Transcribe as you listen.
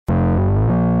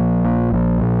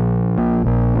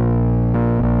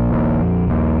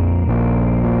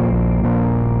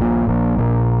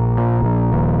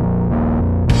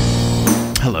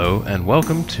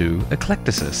welcome to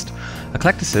Eclecticist.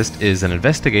 Eclecticist is an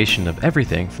investigation of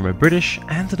everything from a British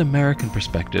and an American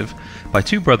perspective by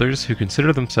two brothers who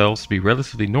consider themselves to be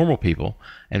relatively normal people,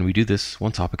 and we do this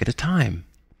one topic at a time.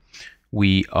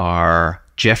 We are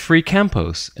Jeffrey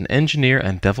Campos, an engineer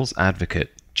and devil's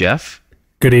advocate. Jeff?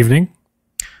 Good evening.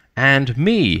 And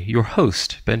me, your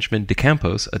host, Benjamin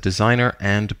DeCampos, a designer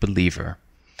and believer.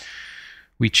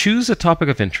 We choose a topic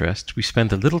of interest, we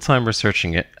spend a little time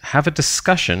researching it, have a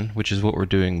discussion, which is what we're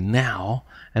doing now,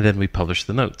 and then we publish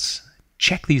the notes.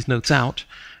 Check these notes out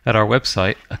at our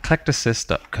website,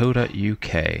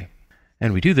 eclecticist.co.uk.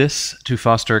 And we do this to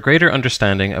foster a greater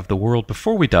understanding of the world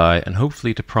before we die, and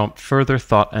hopefully to prompt further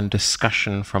thought and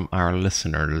discussion from our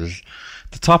listeners.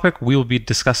 The topic we will be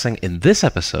discussing in this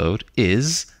episode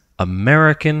is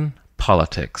American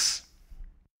politics.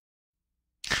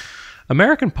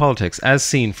 American politics, as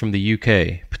seen from the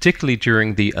UK, particularly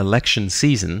during the election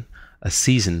season, a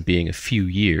season being a few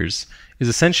years, is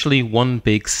essentially one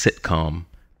big sitcom.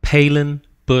 Palin,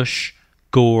 Bush,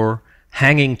 Gore,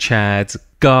 hanging chads,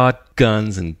 God,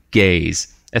 guns, and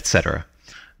gays, etc.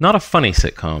 Not a funny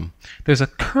sitcom. There's a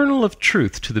kernel of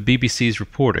truth to the BBC's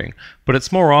reporting, but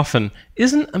it's more often,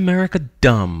 isn't America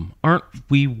dumb? Aren't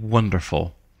we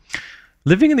wonderful?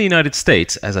 Living in the United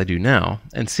States, as I do now,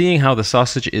 and seeing how the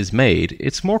sausage is made,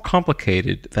 it's more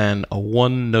complicated than a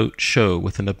one-note show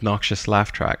with an obnoxious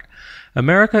laugh track.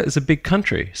 America is a big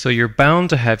country, so you're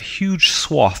bound to have huge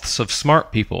swaths of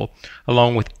smart people,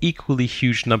 along with equally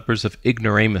huge numbers of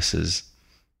ignoramuses.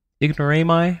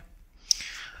 Ignorami?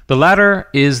 The latter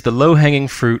is the low-hanging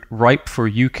fruit ripe for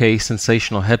UK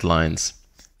sensational headlines.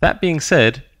 That being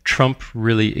said, Trump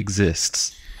really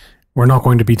exists. We're not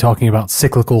going to be talking about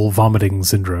cyclical vomiting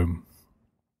syndrome.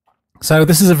 So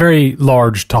this is a very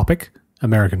large topic,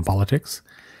 American politics.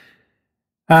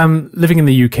 Living in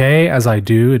the UK, as I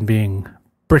do, and being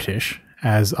British,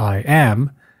 as I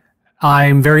am,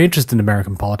 I'm very interested in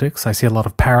American politics. I see a lot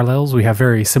of parallels. We have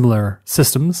very similar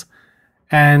systems.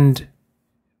 And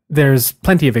there's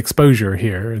plenty of exposure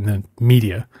here in the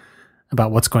media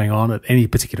about what's going on at any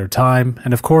particular time.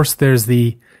 And of course, there's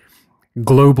the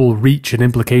global reach and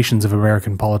implications of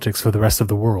American politics for the rest of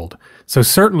the world. So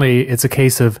certainly it's a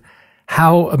case of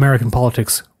how American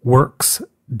politics works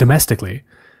domestically,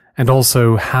 and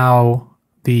also how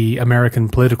the American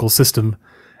political system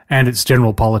and its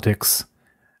general politics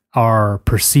are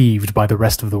perceived by the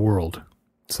rest of the world.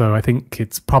 So I think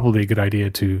it's probably a good idea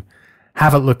to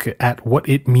have a look at what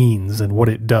it means and what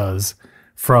it does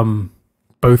from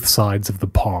both sides of the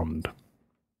pond.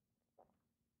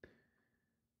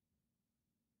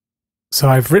 So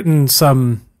I've written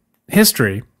some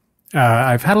history.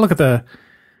 I've had a look at the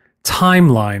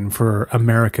timeline for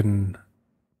American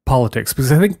politics, because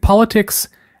I think politics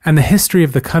and the history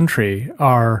of the country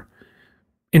are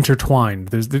intertwined.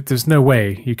 There's no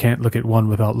way you can't look at one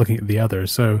without looking at the other.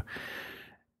 So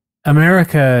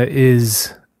America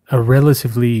is a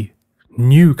relatively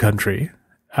new country.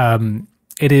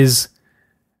 It is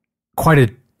quite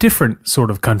a different sort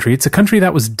of country. It's a country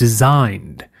that was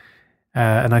designed.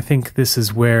 And I think this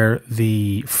is where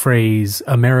the phrase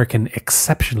American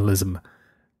exceptionalism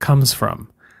comes from.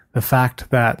 The fact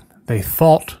that they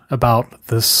thought about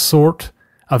the sort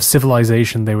of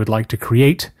civilization they would like to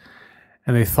create,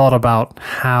 and they thought about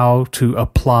how to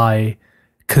apply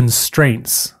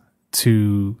constraints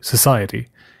to society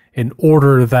in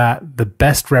order that the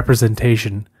best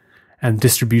representation and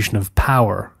distribution of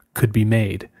power could be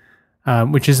made,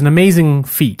 which is an amazing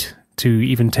feat to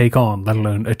even take on, let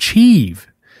alone achieve,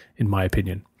 in my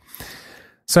opinion.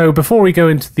 So before we go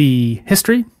into the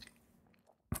history,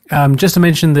 just to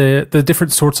mention the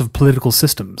different sorts of political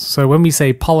systems. So when we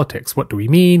say politics, what do we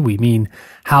mean? We mean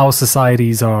how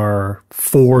societies are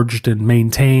forged and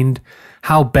maintained,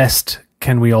 how best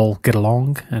can we all get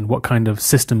along, and what kind of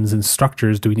systems and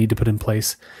structures do we need to put in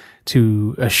place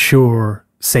to assure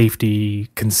safety,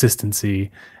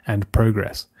 consistency, and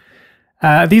progress.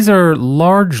 These are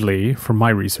largely, from my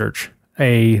research,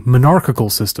 a monarchical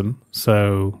system,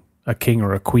 so a king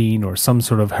or a queen or some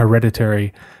sort of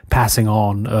hereditary passing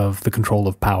on of the control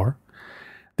of power.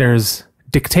 There's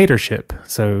dictatorship,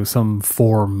 so some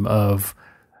form of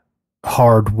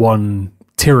hard-won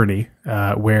tyranny,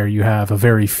 where you have a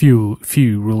very few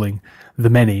ruling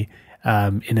the many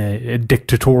in a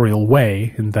dictatorial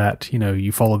way, in that, you know,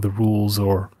 you follow the rules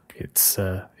or it's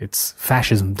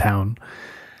fascism town.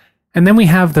 And then we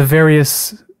have the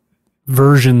various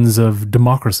versions of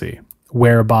democracy,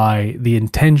 whereby the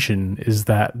intention is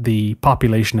that the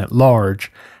population at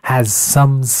large has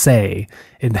some say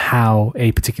in how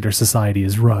a particular society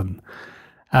is run.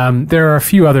 There are a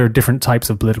few other different types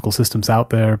of political systems out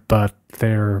there, but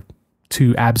they're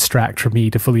too abstract for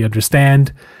me to fully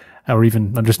understand, or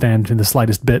even understand in the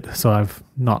slightest bit, so I've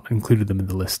not included them in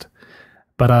the list.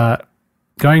 But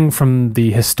going from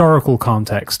the historical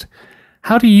context,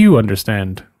 how do you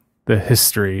understand the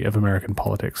history of American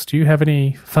politics? Do you have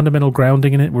any fundamental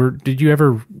grounding in it? Did you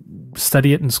ever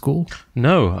study it in school?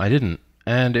 No, I didn't.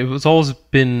 And it was always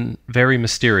been very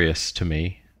mysterious to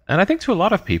me, and I think to a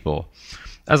lot of people.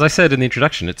 As I said in the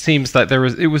introduction, it seems that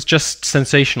it was just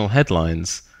sensational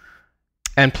headlines.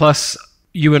 And plus,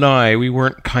 you and I, we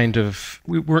weren't kind of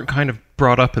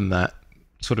brought up in that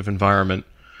sort of environment.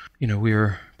 You know, we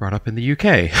were brought up in the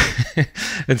UK.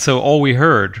 And so all we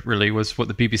heard really was what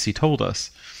the BBC told us.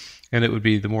 And it would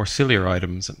be the more sillier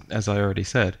items, as I already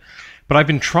said. But I've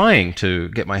been trying to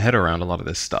get my head around a lot of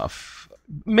this stuff,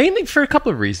 mainly for a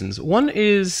couple of reasons. One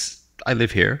is I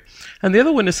live here, and the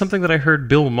other one is something that I heard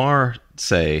Bill Maher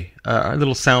say, a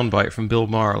little soundbite from Bill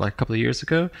Maher like a couple of years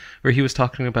ago, where he was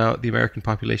talking about the American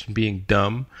population being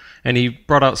dumb, and he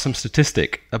brought out some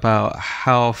statistic about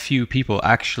how few people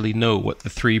actually know what the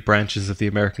three branches of the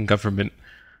American government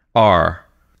are.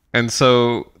 And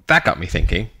so that got me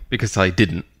thinking, because I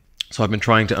didn't. So I've been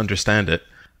trying to understand it.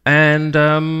 And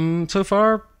so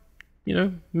far, you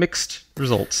know, mixed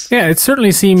results. Yeah, it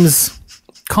certainly seems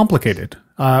complicated.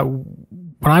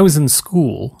 When I was in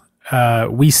school,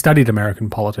 we studied American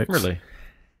politics. Really?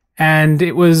 And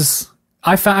it was,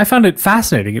 I found it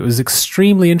fascinating. It was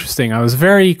extremely interesting. I was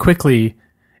very quickly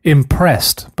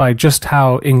impressed by just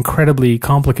how incredibly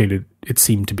complicated it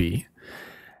seemed to be.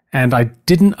 And I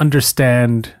didn't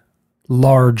understand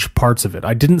large parts of it.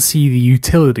 I didn't see the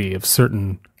utility of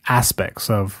certain aspects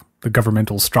of the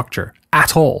governmental structure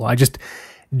at all. I just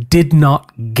did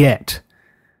not get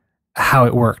how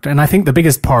it worked. And I think the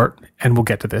biggest part, and we'll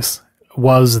get to this,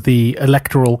 was the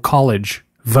electoral college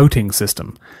voting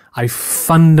system. I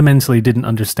fundamentally didn't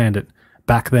understand it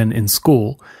back then in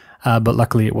school, but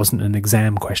luckily it wasn't an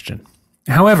exam question.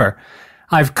 However,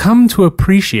 I've come to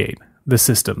appreciate the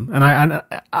system, and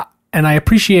I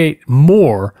appreciate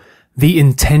more the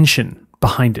intention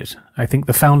behind it. I think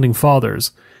the founding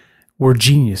fathers were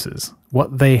geniuses.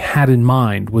 What they had in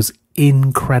mind was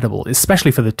incredible,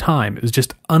 especially for the time. It was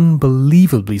just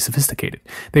unbelievably sophisticated.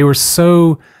 They were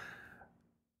so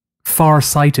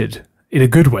far-sighted in a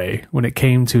good way when it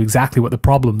came to exactly what the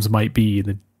problems might be in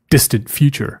the distant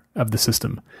future of the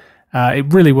system. It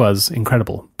really was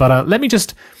incredible. But let me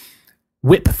just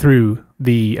whip through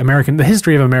the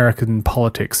history of American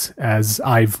politics as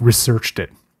I've researched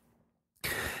it.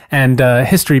 And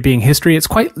history being history, it's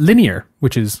quite linear,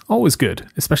 which is always good,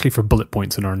 especially for bullet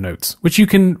points in our notes, which you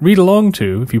can read along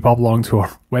to if you pop along to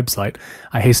our website.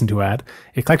 I hasten to add,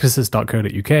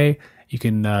 eclecticist.co.uk. You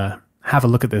can have a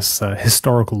look at this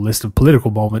historical list of political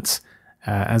moments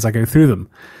as I go through them.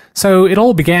 So it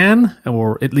all began,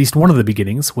 or at least one of the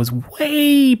beginnings, was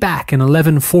way back in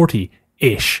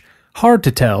 1140-ish. Hard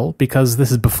to tell, because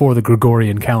this is before the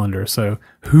Gregorian calendar, so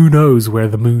who knows where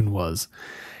the moon was.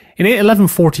 In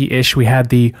 1140-ish, we had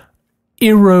the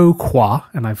Iroquois,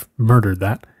 and I've murdered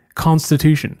that,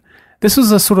 Constitution. This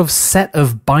was a sort of set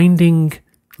of binding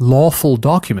lawful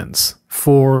documents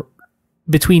for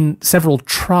between several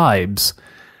tribes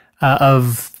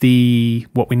of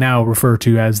what we now refer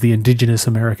to as the indigenous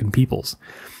American peoples.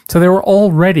 So there were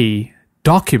already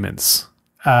documents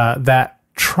that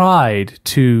tried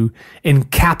to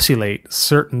encapsulate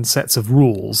certain sets of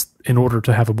rules in order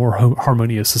to have a more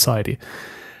harmonious society.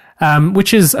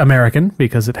 Which is American,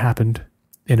 because it happened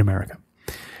in America.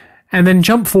 And then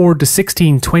jump forward to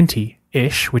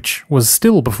 1620-ish, which was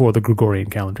still before the Gregorian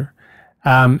calendar.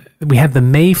 We had the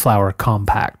Mayflower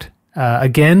Compact.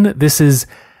 Again, this is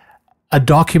a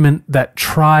document that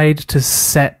tried to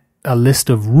set a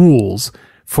list of rules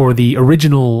for the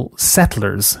original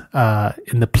settlers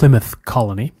in the Plymouth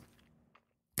colony.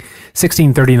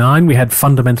 1639, we had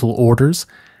Fundamental Orders.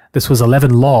 This was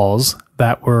 11 laws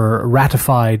that were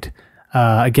ratified,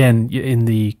 again, in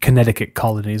the Connecticut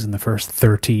colonies in the first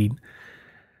 13.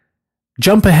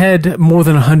 Jump ahead more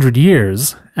than 100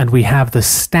 years, and we have the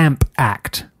Stamp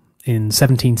Act in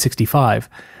 1765.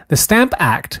 The Stamp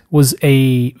Act was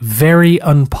a very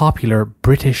unpopular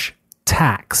British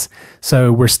tax.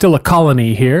 So we're still a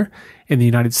colony here in the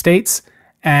United States,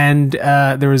 and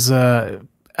there was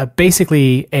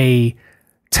basically a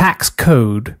tax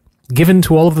code given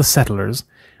to all of the settlers,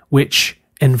 which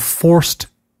enforced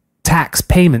tax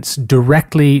payments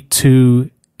directly to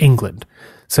England.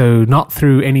 So not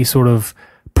through any sort of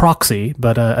proxy,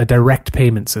 but a direct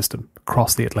payment system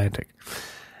across the Atlantic.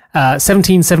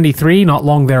 1773, not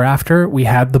long thereafter, we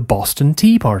had the Boston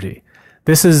Tea Party.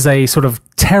 This is a sort of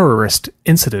terrorist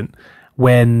incident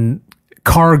when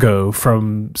cargo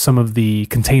from some of the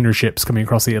container ships coming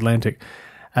across the Atlantic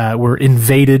were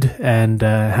invaded and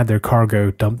had their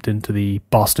cargo dumped into the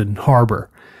Boston harbor.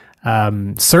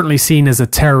 Certainly seen as a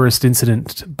terrorist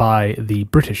incident by the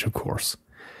British, of course.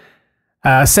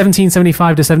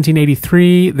 1775 to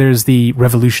 1783, there's the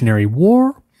Revolutionary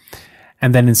War.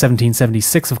 And then in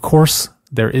 1776, of course,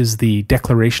 there is the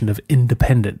Declaration of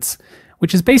Independence,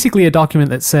 which is basically a document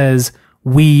that says,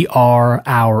 we are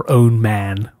our own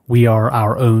man. We are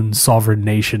our own sovereign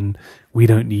nation. We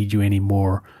don't need you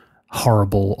anymore.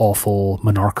 Horrible, awful,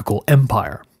 monarchical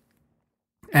empire.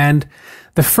 And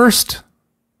the first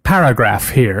paragraph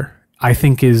here, I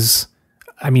think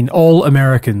all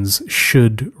Americans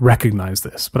should recognize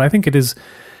this, but I think it is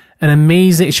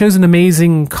it shows an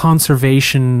amazing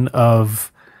conservation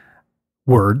of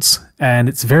words, and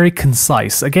it's very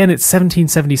concise. Again, it's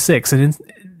 1776, and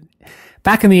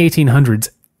back in the 1800s,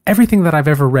 everything that I've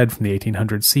ever read from the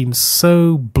 1800s seems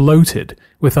so bloated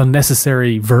with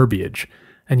unnecessary verbiage,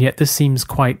 and yet this seems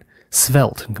quite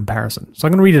svelte in comparison. So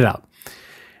I'm going to read it out.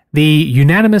 The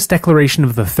unanimous declaration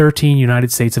of the 13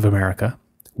 United States of America,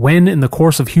 when in the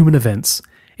course of human events,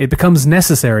 it becomes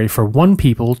necessary for one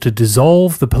people to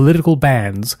dissolve the political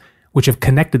bands which have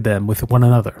connected them with one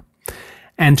another,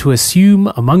 and to assume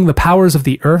among the powers of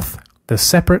the earth the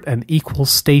separate and equal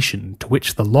station to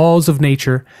which the laws of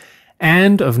nature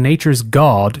and of nature's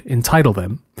God entitle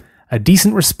them, a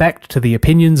decent respect to the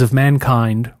opinions of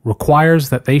mankind requires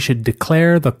that they should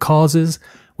declare the causes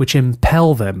which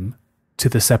impel them to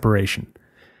the separation.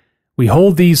 We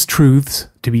hold these truths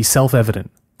to be self-evident,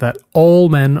 that all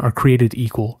men are created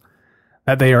equal,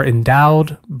 that they are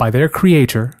endowed by their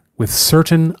Creator with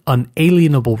certain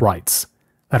unalienable rights,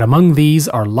 that among these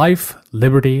are life,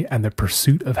 liberty, and the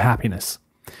pursuit of happiness.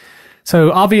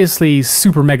 So obviously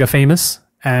super mega famous,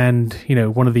 and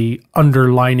one of the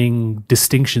underlining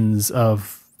distinctions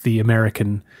of the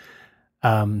American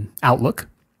outlook.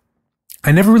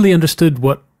 I never really understood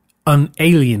what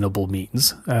unalienable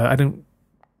means.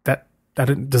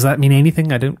 Does that mean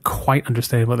anything? I don't quite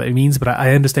understand what that means, but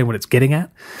I understand what it's getting at.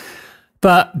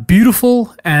 But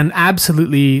beautiful and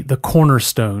absolutely the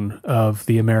cornerstone of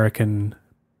the American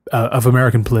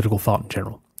political thought in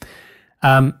general.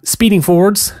 Speeding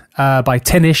forwards by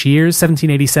 10-ish years,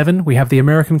 1787, we have the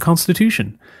American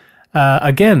Constitution.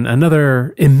 Again,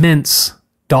 another immense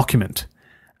document.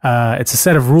 It's a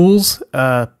set of rules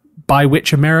by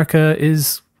which America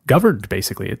is governed,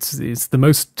 basically. It's the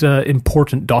most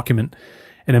important document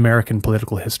in American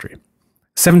political history.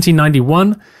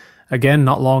 1791, again,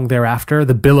 not long thereafter,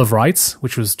 the Bill of Rights,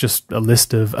 which was just a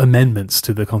list of amendments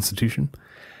to the Constitution.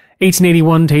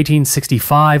 1881 to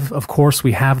 1865, of course,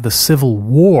 we have the Civil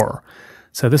War.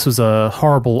 So this was a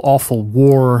horrible, awful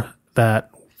war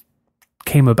that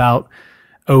came about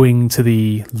owing to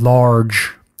the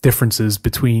large differences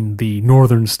between the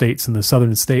northern states and the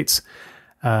southern states.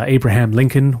 Abraham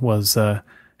Lincoln was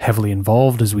heavily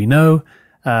involved, as we know.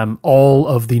 All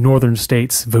of the northern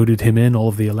states voted him in, all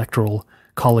of the electoral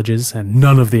colleges, and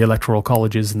none of the electoral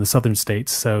colleges in the southern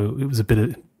states. So it was a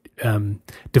bit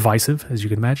divisive, as you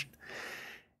can imagine.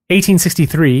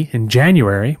 1863, in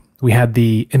January, we had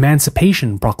the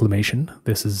Emancipation Proclamation.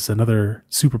 This is another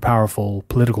super powerful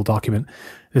political document,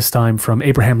 this time from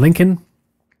Abraham Lincoln,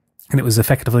 and it was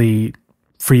effectively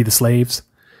free the slaves.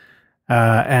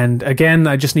 And again,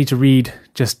 I just need to read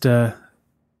just the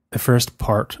first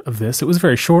part of this. It was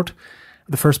very short.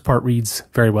 The first part reads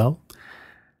very well.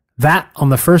 That on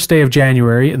the first day of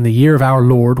January in the year of our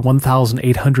Lord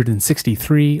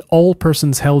 1863, all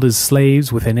persons held as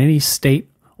slaves within any state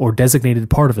or designated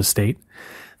part of a state,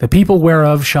 the people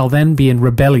whereof shall then be in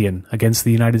rebellion against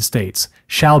the United States,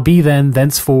 shall be then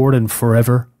thenceforward and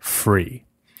forever free.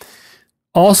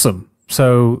 Awesome.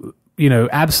 So,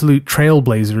 absolute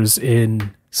trailblazers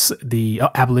in the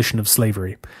abolition of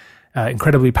slavery.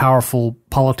 Incredibly powerful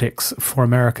politics for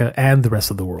America and the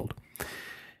rest of the world.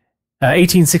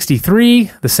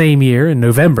 1863, the same year, in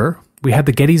November, we had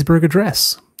the Gettysburg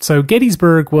Address. So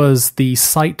Gettysburg was the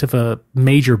site of a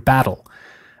major battle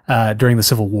during the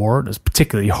Civil War. It was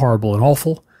particularly horrible and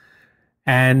awful.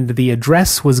 And the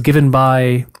address was given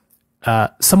by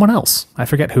someone else. I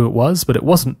forget who it was, but it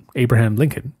wasn't Abraham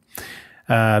Lincoln.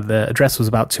 The address was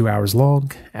about 2 hours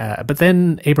long. But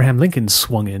then Abraham Lincoln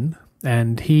swung in,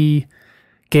 and he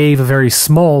gave a very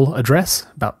small address,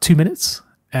 about 2 minutes.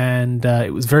 And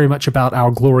it was very much about our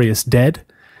glorious dead.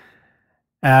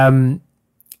 And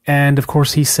of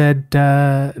course he said,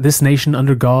 this nation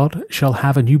under God shall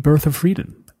have a new birth of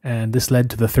freedom. And this led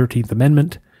to the 13th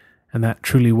Amendment, and that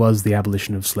truly was the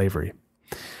abolition of slavery.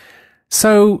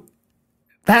 So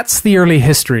that's the early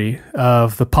history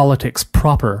of the politics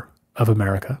proper of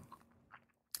America.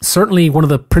 Certainly one of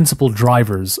the principal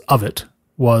drivers of it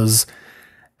was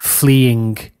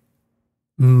fleeing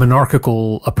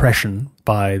monarchical oppression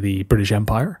by the British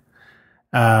Empire,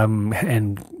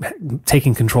 and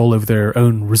taking control over their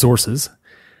own resources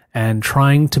and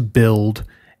trying to build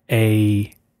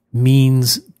a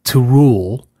means to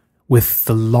rule with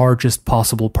the largest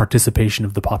possible participation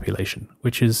of the population,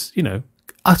 which is,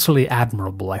 utterly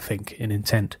admirable, I think, in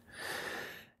intent.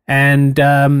 And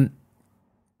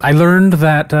I learned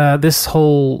that this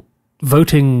whole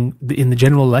voting in the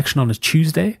general election on a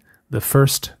Tuesday, the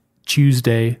first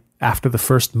Tuesday after the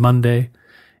first Monday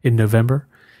in November,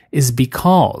 is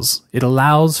because it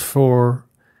allows for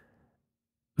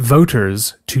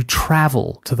voters to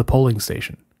travel to the polling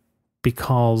station,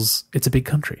 because it's a big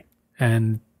country.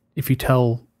 And if you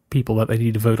tell people that they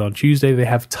need to vote on Tuesday, they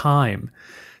have time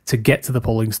to get to the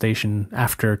polling station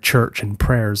after church and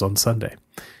prayers on Sunday,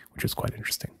 which is quite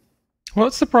interesting.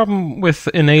 What's the problem with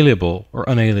inalienable or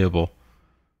unalienable?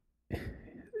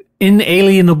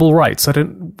 Inalienable rights.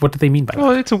 What do they mean by that?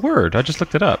 Well, it's a word. I just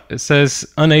looked it up. It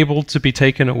says unable to be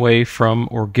taken away from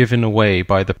or given away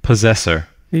by the possessor.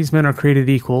 These men are created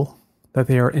equal, that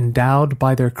they are endowed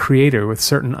by their creator with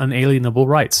certain unalienable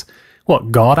rights.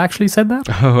 What, God actually said that?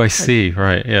 Oh, I see.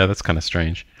 Right. Yeah, that's kind of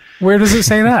strange. Where does it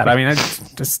say that? I mean,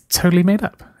 it's just totally made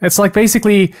up. It's like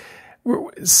basically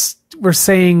we're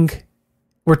saying,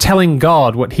 we're telling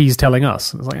God what he's telling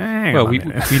us. It's like,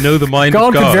 we know the mind God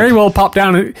of God. Could very well pop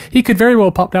down. He could very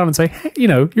well pop down and say, hey,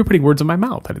 you're putting words in my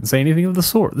mouth. I didn't say anything of the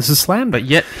sort. This is slander. But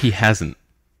yet he hasn't.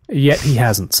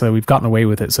 So we've gotten away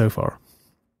with it so far.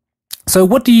 So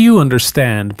what do you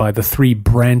understand by the three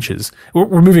branches?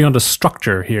 We're moving on to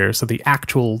structure here. So the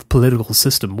actual political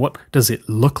system, what does it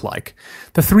look like?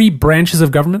 The three branches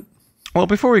of government? Well,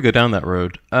 before we go down that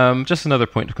road, just another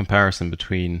point of comparison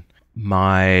between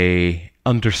my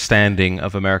understanding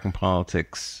of American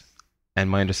politics and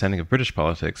my understanding of British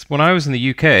politics. When I was in the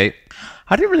UK,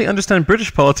 I didn't really understand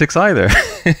British politics either.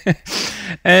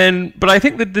 But I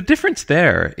think that the difference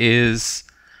there is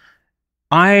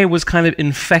I was kind of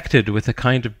infected with a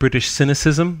kind of British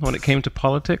cynicism when it came to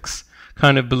politics,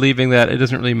 kind of believing that it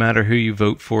doesn't really matter who you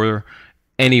vote for,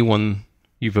 anyone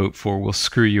you vote for will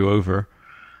screw you over.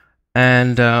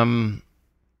 And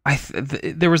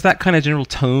there was that kind of general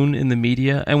tone in the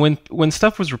media. And when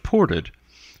stuff was reported,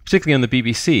 particularly on the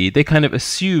BBC, they kind of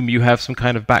assume you have some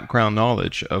kind of background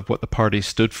knowledge of what the party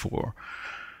stood for.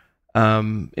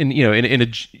 Even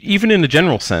in a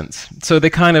general sense. So they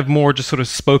kind of more just sort of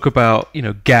spoke about,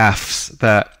 gaffes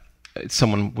that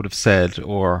someone would have said,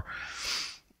 or,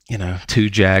 two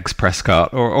Jags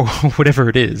Prescott, or whatever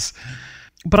it is.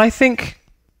 But I think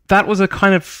that was a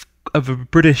kind of a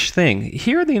British thing.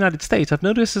 Here in the United States, I've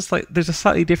noticed there's a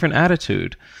slightly different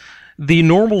attitude. The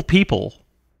normal people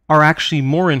are actually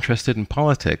more interested in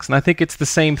politics. And I think it's the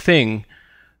same thing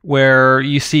where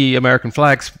you see American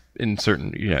flags in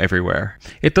certain, everywhere.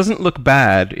 It doesn't look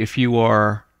bad if you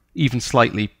are even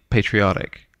slightly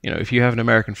patriotic. If you have an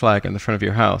American flag in the front of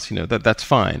your house, that's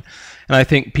fine. And I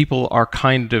think people are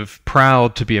kind of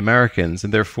proud to be Americans,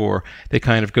 and therefore they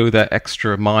kind of go that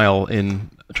extra mile in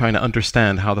trying to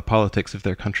understand how the politics of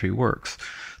their country works.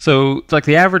 So, like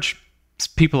the average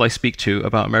people I speak to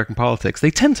about American politics,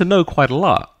 they tend to know quite a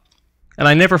lot. And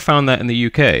I never found that in the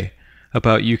UK.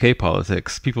 About UK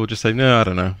politics. People just say, no, I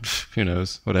don't know. Who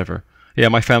knows? Whatever. Yeah,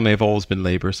 my family have always been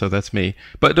Labour, so that's me.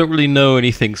 But I don't really know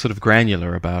anything sort of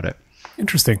granular about it.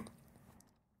 Interesting.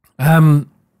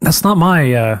 That's not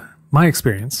my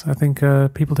experience. I think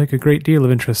people take a great deal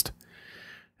of interest,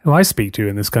 who I speak to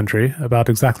in this country, about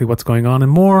exactly what's going on,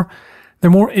 and they're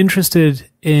more interested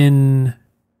in,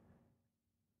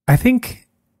 I think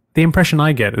the impression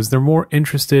I get is they're more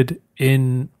interested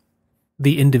in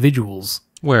the individuals.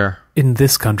 Where? In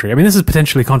this country. I mean, this is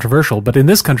potentially controversial, but in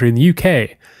this country, in the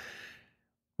UK,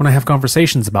 when I have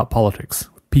conversations about politics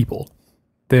with people,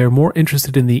 they're more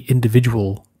interested in the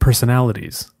individual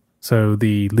personalities. So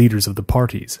the leaders of the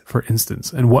parties, for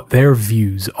instance, and what their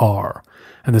views are,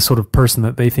 and the sort of person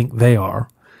that they think they are.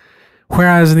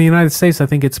 Whereas in the United States, I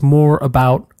think it's more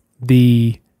about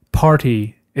the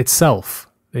party itself,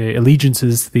 the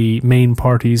allegiances, the main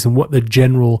parties, and what the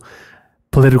general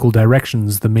political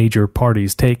directions the major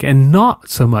parties take, and not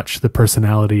so much the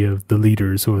personality of the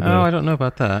leaders or the... Oh, I don't know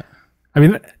about that. I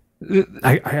mean,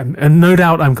 and no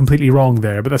doubt I'm completely wrong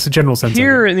there, but that's a general sense.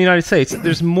 Here in the United States,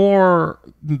 there's more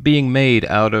being made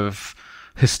out of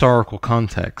historical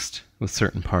context with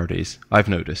certain parties, I've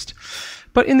noticed.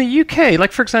 But in the UK,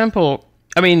 like for example,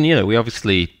 I mean, we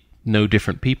obviously know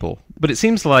different people. But it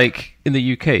seems like in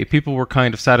the UK, people were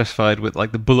kind of satisfied with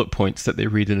like the bullet points that they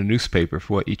read in a newspaper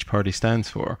for what each party stands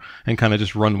for, and kind of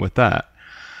just run with that.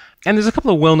 And there's a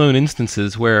couple of well-known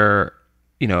instances where,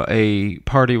 you know, a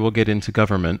party will get into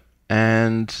government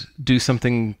and do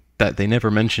something that they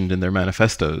never mentioned in their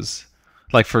manifestos.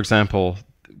 Like, for example,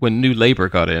 when New Labour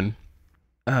got in,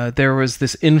 there was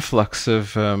this influx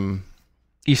of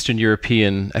Eastern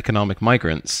European economic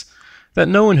migrants that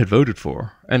no one had voted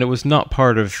for, and it was not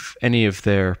part of any of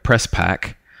their press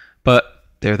pack, but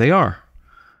there they are.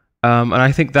 And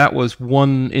I think that was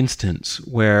one instance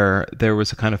where there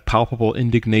was a kind of palpable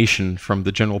indignation from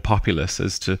the general populace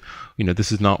as to, you know,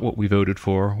 this is not what we voted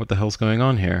for. What the hell's going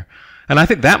on here? And I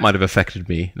think that might have affected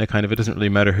me. And it doesn't really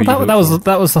matter who you vote for.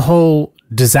 That was the whole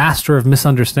disaster of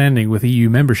misunderstanding with EU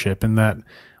membership, in that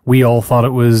we all thought it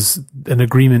was an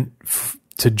agreement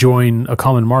to join a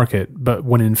common market, but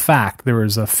when in fact there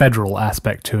was a federal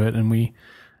aspect to it, and we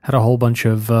had a whole bunch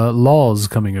of laws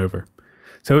coming over.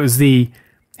 So it was the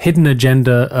hidden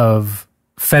agenda of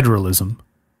federalism,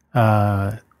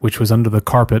 which was under the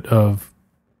carpet of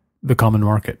the common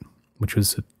market, which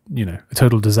was, you know, a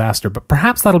total disaster. But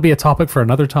perhaps that'll be a topic for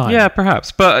another time. Yeah,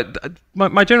 perhaps. But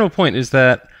my general point is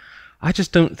that I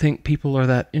just don't think people are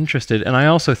that interested. And I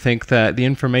also think that the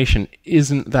information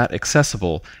isn't that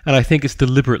accessible. And I think it's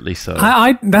deliberately so.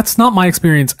 That's not my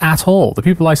experience at all. The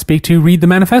people I speak to read the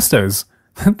manifestos.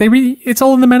 It's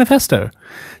all in the manifesto.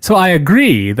 So I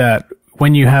agree that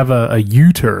when you have a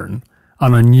U-turn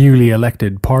on a newly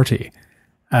elected party,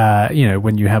 you know,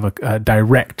 when you have a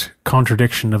direct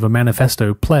contradiction of a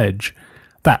manifesto pledge,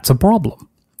 that's a problem.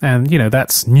 And, you know,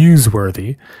 that's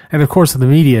newsworthy. And of course, the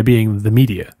media being the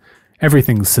media,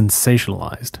 everything's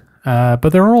sensationalized. But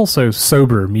there are also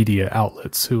sober media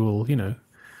outlets who will, you know,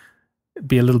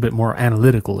 be a little bit more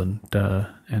analytical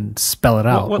and spell it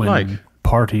out when like?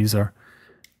 Parties are...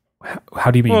 How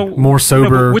do you mean? More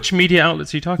sober... No, which media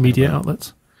outlets are you talking about? Media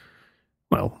outlets?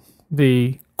 Well,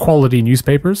 the quality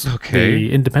newspapers. Okay.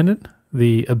 The Independent.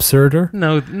 The Absurder.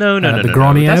 No. The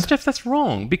Groniad. That's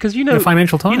wrong. Because, you know... The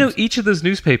Financial Times. You know, each of those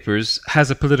newspapers has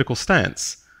a political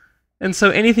stance. And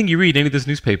so anything you read in any of those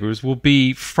newspapers will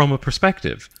be from a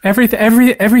perspective.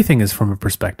 Everything is from a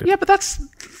perspective. Yeah, but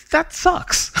that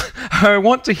sucks. I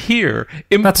want to hear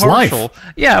impartial... That's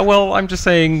life. Yeah, well, I'm just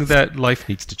saying that life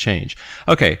needs to change.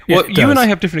 Okay, well, you and I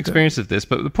have different experiences of this,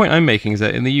 but the point I'm making is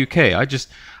that in the UK, I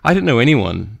didn't know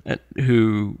anyone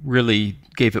who really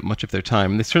gave it much of their time,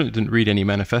 and they certainly didn't read any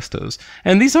manifestos.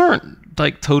 And these aren't,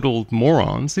 like, total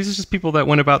morons. These are just people that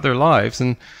went about their lives,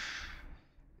 and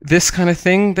this kind of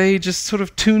thing they just sort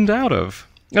of tuned out of.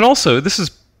 And also, this is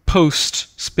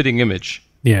post-Spitting Image.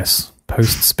 Yes,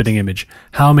 post-Spitting Image.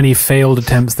 How many failed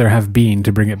attempts there have been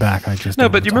to bring it back, I just don't know. No,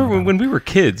 but you remember when we were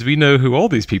kids, we know who all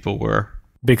these people were.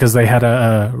 Because they had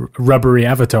a rubbery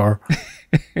avatar.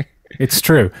 It's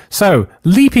true. So,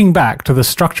 leaping back to the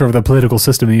structure of the political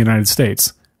system in the United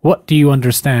States, what do you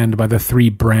understand by the three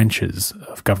branches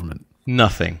of government?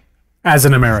 Nothing. As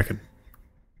an American.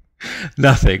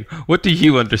 Nothing. What do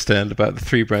you understand about the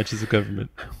three branches of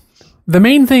government? The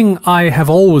main thing I have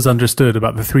always understood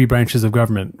about the three branches of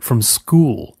government from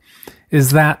school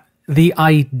is that the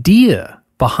idea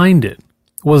behind it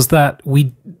was that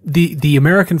the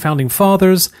American founding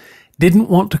fathers didn't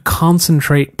want to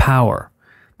concentrate power.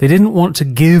 They didn't want to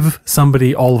give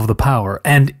somebody all of the power,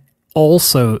 and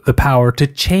also the power to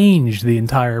change the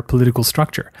entire political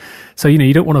structure. So, you know,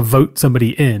 you don't want to vote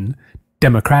somebody in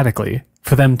democratically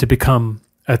for them to become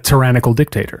a tyrannical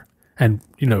dictator and,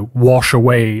 you know, wash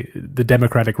away the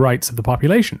democratic rights of the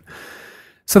population.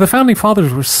 So the founding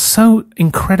fathers were so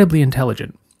incredibly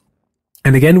intelligent.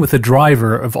 And again, with the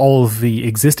driver of all of the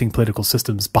existing political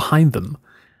systems behind them,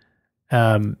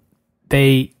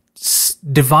 they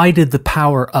divided the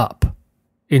power up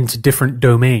into different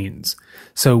domains.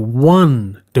 So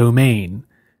one domain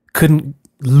couldn't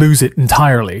lose it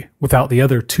entirely without the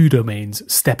other two domains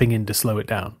stepping in to slow it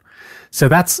down. So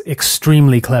that's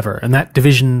extremely clever. And that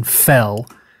division fell,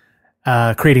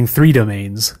 creating three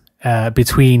domains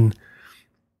between,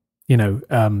 you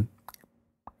know,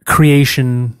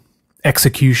 creation,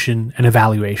 execution, and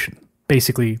evaluation.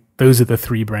 Basically, those are the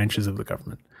three branches of the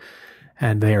government.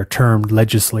 And they are termed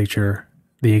legislature,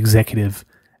 the executive,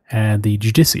 and the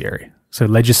judiciary. So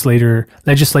legislature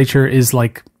is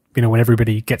like, you know, when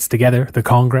everybody gets together, the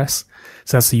Congress.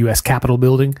 So that's the U.S. Capitol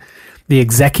building. The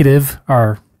executive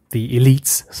are the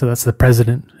elites. So that's the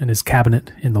president and his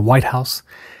cabinet in the White House.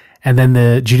 And then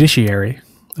the judiciary,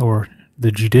 or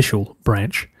the judicial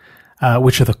branch,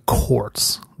 which are the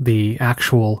courts, the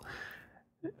actual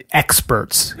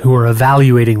experts who are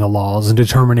evaluating the laws and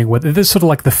determining whether they're sort of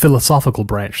like the philosophical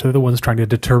branch. They're the ones trying to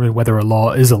determine whether a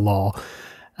law is a law,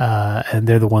 and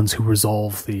they're the ones who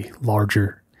resolve the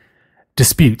larger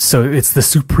disputes. So it's the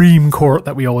Supreme Court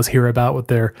that we always hear about with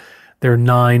their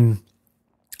 9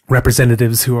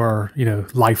 representatives who are,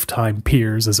 lifetime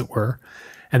peers, as it were.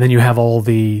 And then you have all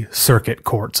the circuit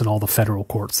courts and all the federal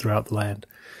courts throughout the land.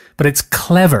 But it's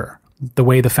clever the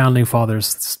way the founding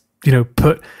fathers,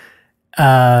 put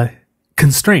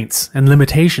constraints and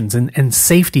limitations and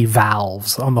safety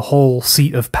valves on the whole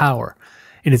seat of power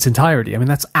in its entirety. I mean,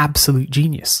 that's absolute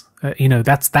genius.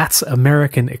 That's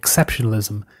American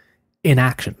exceptionalism in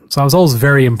action. So I was always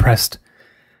very impressed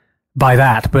by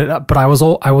that, but I was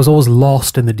always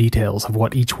lost in the details of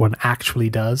what each one actually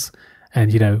does,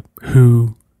 and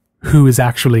who is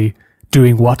actually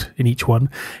doing what in each one.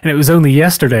 And it was only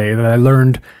yesterday that I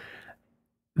learned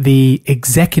the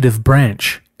executive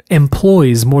branch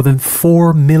employs more than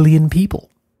 4 million people.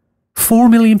 4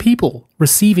 million people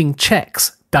receiving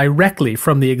checks directly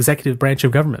from the executive branch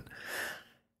of government.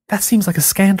 That seems like a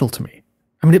scandal to me.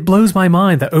 I mean, it blows my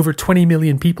mind that over 20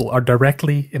 million people are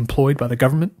directly employed by the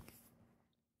government.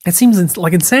 It seems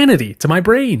like insanity to my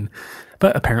brain,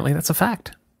 but apparently that's a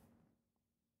fact.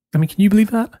 I mean, can you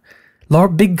believe that?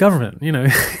 Big government,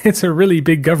 it's a really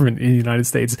big government in the United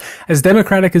States. As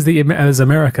democratic as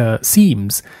America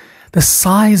seems, the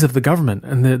size of the government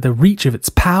and the reach of its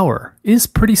power is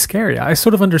pretty scary. I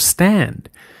sort of understand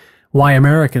why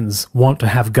Americans want to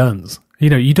have guns.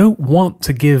 You don't want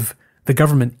to give the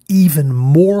government even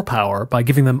more power by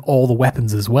giving them all the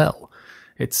weapons as well.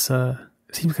 It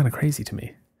seems kind of crazy to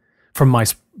me from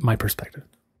my perspective.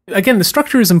 Again, the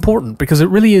structure is important because it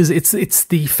really is, it's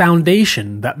the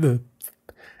foundation that the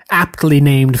aptly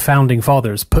named founding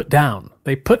fathers put down.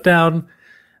 They put down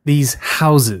these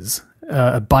houses,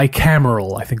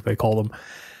 bicameral, I think they call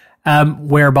them,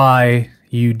 whereby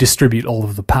you distribute all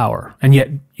of the power, and yet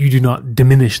you do not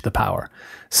diminish the power.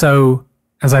 So,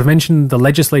 as I've mentioned, the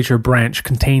legislature branch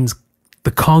contains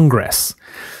the Congress.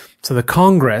 So the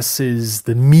Congress is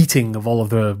the meeting of all of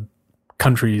the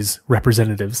country's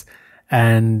representatives,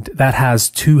 and that has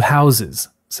 2 houses.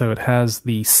 So it has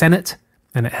the Senate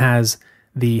and it has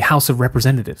the House of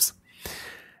Representatives.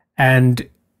 And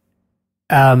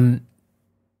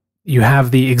you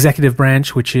have the executive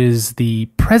branch, which is the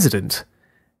president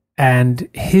and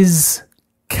his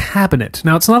cabinet.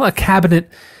 Now, it's not a cabinet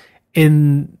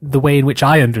in the way in which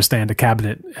I understand a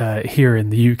cabinet here in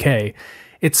the UK.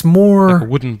 It's more like a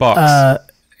wooden box.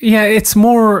 It's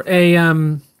more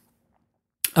a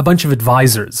bunch of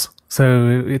advisors.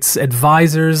 So it's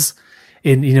advisors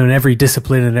in every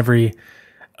discipline and every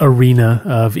arena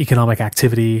of economic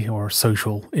activity or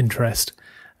social interest.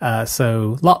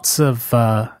 So lots of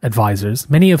advisors,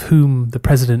 many of whom the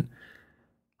president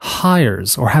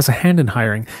hires or has a hand in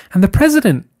hiring. And the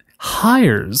president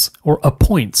hires or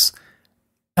appoints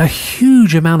a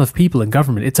huge amount of people in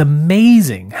government. It's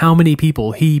amazing how many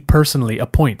people he personally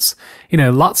appoints.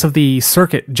 Lots of the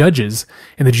circuit judges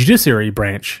in the judiciary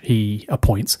branch he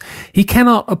appoints. He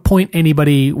cannot appoint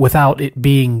anybody without it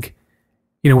being,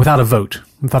 without a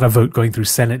vote going through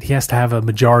Senate. He has to have a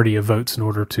majority of votes in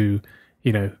order to,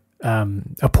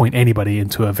 appoint anybody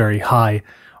into a very high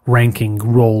ranking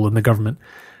role in the government.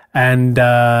 And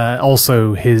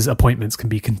also his appointments can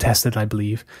be contested, I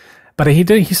believe. But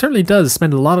he certainly does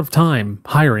spend a lot of time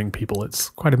hiring people. It's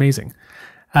quite amazing.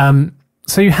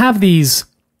 So you have these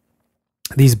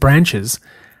branches,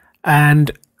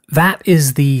 and that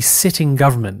is the sitting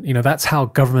government. That's how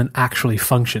government actually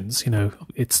functions.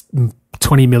 It's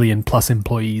 20 million plus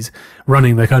employees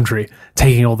running the country,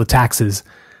 taking all the taxes,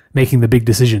 making the big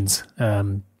decisions,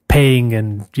 paying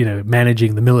and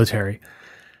managing the military.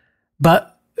 But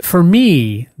for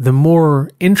me, the more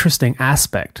interesting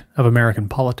aspect of American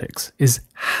politics is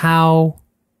how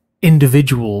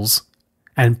individuals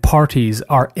and parties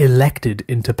are elected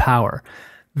into power.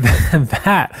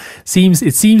 It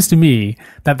seems to me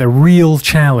that the real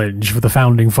challenge for the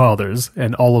founding fathers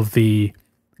and all of the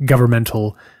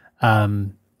governmental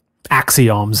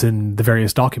axioms in the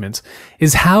various documents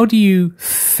is how do you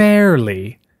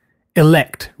fairly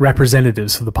elect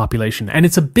representatives for the population? And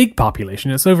it's a big population.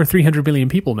 It's over 300 million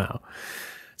people now.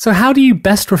 So how do you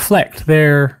best reflect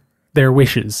their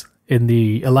wishes in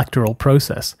the electoral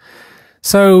process?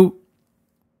 So,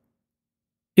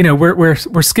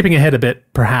 we're skipping ahead a bit,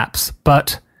 perhaps,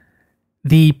 but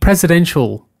the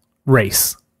presidential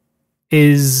race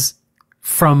is,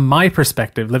 from my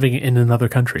perspective, living in another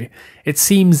country, it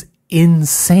seems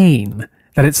insane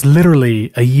that it's literally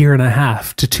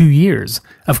 1.5 to 2 years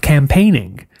of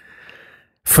campaigning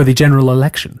for the general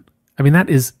election. I mean, that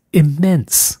is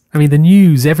immense. I mean, the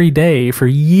news every day for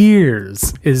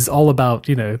years is all about,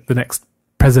 the next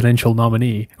presidential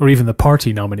nominee or even the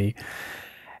party nominee.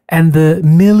 And the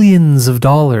millions of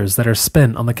dollars that are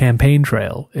spent on the campaign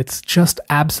trail, it's just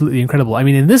absolutely incredible. I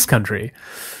mean, in this country,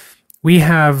 we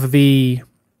have the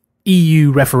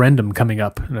EU referendum coming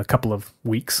up in a couple of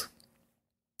weeks.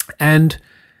 And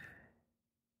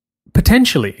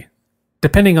potentially,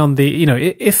 depending on the,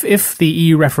 if the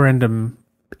EU referendum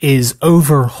is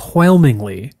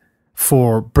overwhelmingly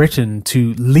for Britain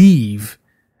to leave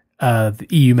the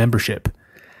EU membership,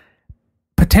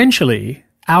 potentially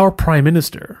our Prime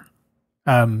Minister,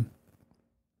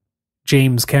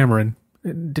 James Cameron,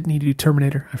 didn't he do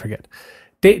Terminator? I forget.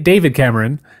 David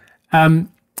Cameron,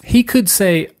 he could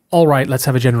say, all right, let's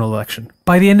have a general election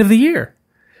by the end of the year.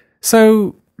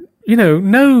 So,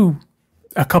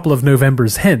 a couple of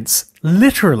Novembers hence,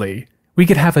 literally, we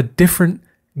could have a different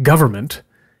government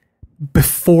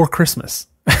before Christmas.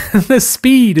 The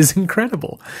speed is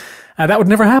incredible. That would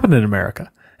never happen in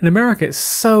America. In America, it's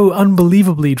so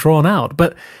unbelievably drawn out.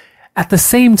 But at the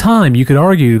same time, you could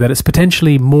argue that it's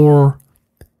potentially more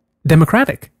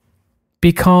democratic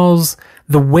because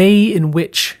the way in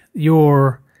which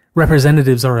your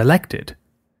representatives are elected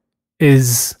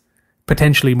is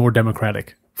potentially more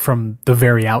democratic from the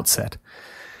very outset.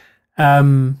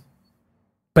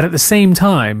 But at the same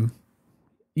time,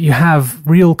 you have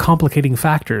real complicating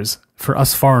factors for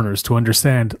us foreigners to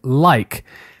understand, like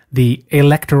the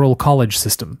electoral college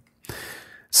system.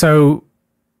 So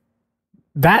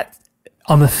that,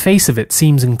 on the face of it,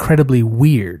 seems incredibly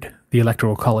weird, the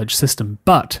electoral college system.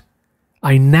 But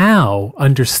I now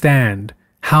understand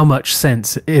how much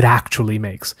sense it actually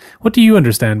makes. What do you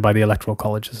understand by the electoral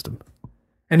college system?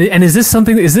 And is this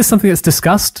something that's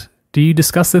discussed? Do you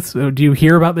discuss this? Or do you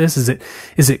hear about this? Is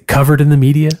it covered in the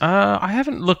media? I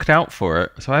haven't looked out for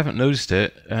it, so I haven't noticed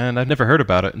it, and I've never heard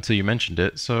about it until you mentioned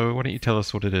it. So why don't you tell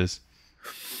us what it is?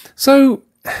 So,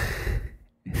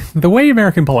 the way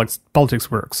American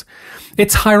politics works,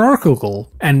 it's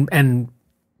hierarchical and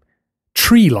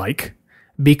tree-like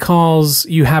because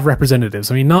you have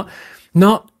representatives. I mean,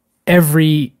 not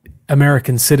every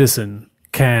American citizen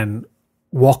can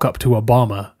walk up to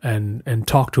Obama and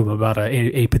talk to him about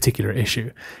a particular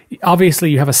issue. Obviously,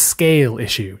 you have a scale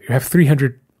issue. You have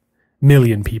 300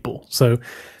 million people. So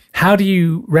how do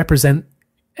you represent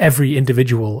every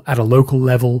individual at a local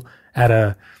level, at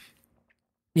a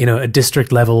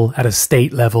district level, at a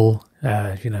state level,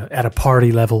 at a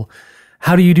party level?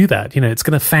 How do you do that? It's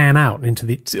going to fan out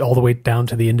all the way down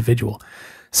to the individual.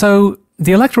 So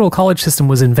the electoral college system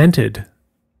was invented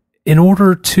in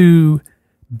order to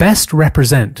best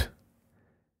represent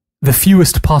the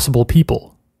fewest possible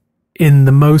people in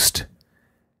the most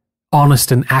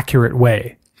honest and accurate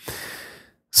way.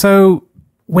 So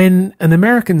when an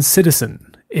American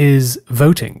citizen is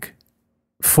voting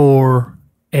for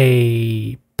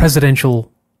a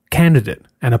presidential candidate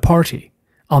and a party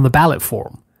on the ballot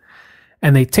form,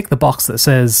 and they tick the box that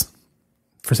says,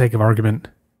 for sake of argument,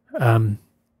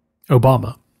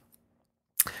 Obama,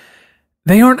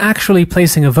 they aren't actually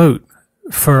placing a vote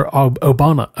for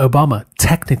Obama,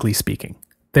 technically speaking.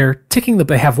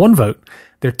 They have one vote,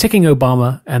 they're ticking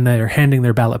Obama, and they're handing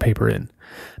their ballot paper in.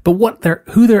 But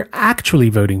who they're actually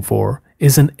voting for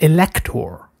is an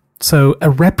elector. So a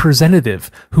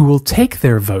representative who will take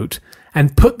their vote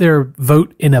and put their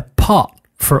vote in a pot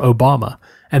for Obama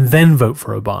and then vote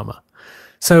for Obama.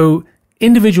 So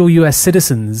individual US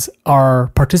citizens are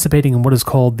participating in what is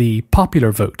called the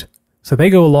popular vote. So they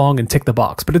go along and tick the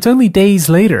box. But it's only days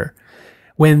later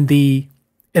when the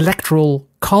electoral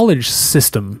college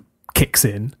system kicks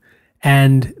in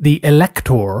and the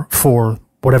elector for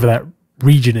whatever that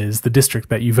region is, the district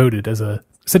that you voted as a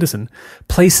citizen,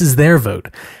 places their vote.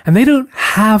 And they don't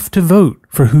have to vote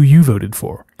for who you voted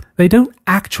for. They don't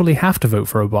actually have to vote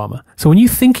for Obama. So when you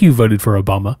think you voted for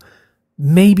Obama,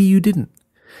 maybe you didn't.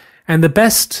 And the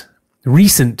best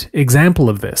recent example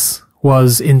of this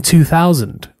was in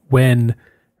 2000 when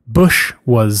Bush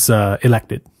was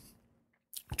elected.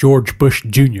 George Bush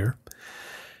Jr.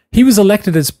 He was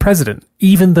elected as president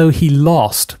even though he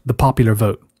lost the popular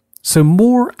vote. So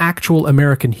more actual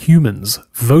American humans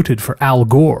voted for Al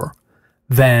Gore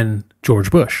than George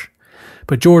Bush.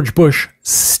 But George Bush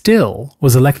still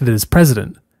was elected as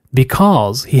president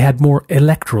because he had more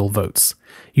electoral votes.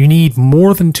 You need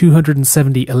more than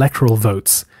 270 electoral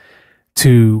votes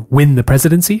to win the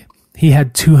presidency. He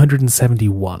had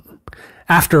 271.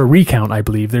 After a recount, I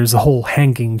believe, there's a whole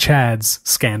hanging chads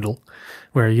scandal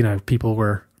where, people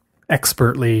were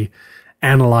expertly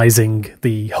analyzing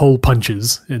the hole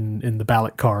punches in the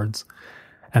ballot cards,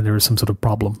 and there was some sort of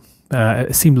problem.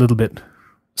 It seemed a little bit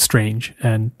strange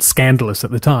and scandalous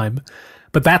at the time.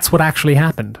 But that's what actually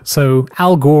happened. So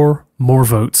Al Gore, more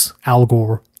votes. Al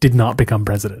Gore did not become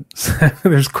president.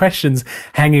 There's questions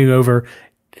hanging over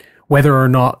whether or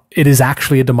not it is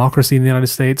actually a democracy in the United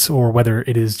States, or whether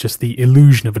it is just the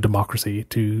illusion of a democracy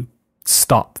to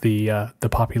stop the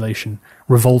population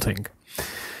revolting.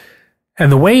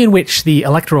 And the way in which the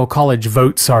Electoral College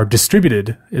votes are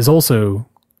distributed is also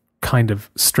kind of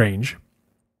strange.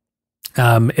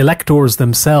 Electors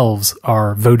themselves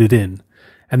are voted in,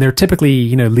 and they're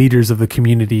typically, leaders of the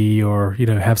community, or,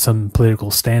 have some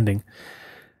political standing.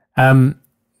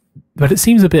 But it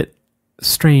seems a bit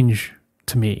strange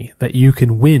to me that you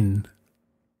can win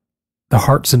the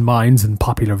hearts and minds and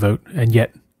popular vote and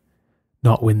yet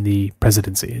not win the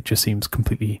presidency. It just seems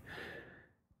completely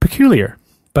peculiar.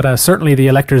 But certainly the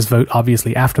electors vote,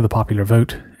 obviously, after the popular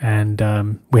vote. And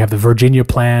we have the Virginia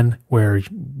plan, where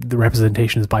the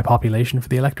representation is by population for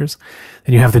the electors.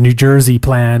 Then you have the New Jersey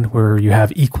plan, where you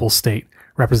have equal state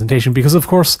representation. Because, of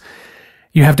course,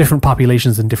 you have different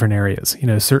populations in different areas.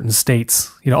 Certain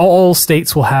states, all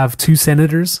states will have 2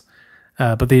 senators,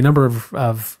 but the number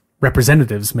of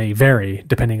representatives may vary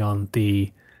depending on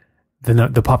the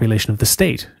population of the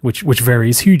state, which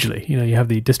varies hugely. You have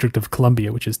the District of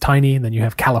Columbia, which is tiny, and then you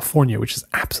have California, which is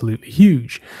absolutely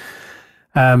huge.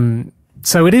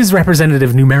 So it is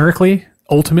representative numerically,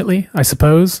 ultimately, I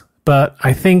suppose. But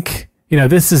I think,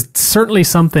 this is certainly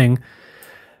something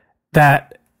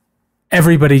that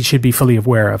everybody should be fully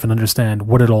aware of and understand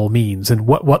what it all means, and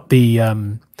what the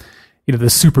the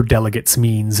super delegates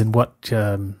means, and what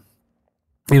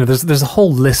there's a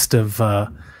whole list of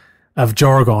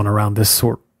jargon around this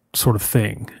sort of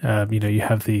thing. You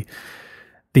have the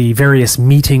various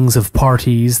meetings of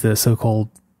parties, the so-called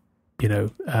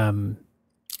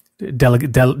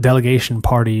delegation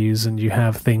parties, and you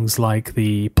have things like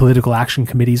the political action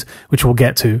committees, which we'll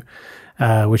get to,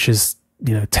 which is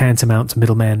tantamount to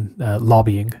middleman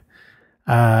lobbying.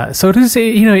 So it is,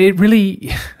 it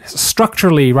really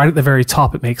structurally, right at the very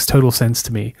top, it makes total sense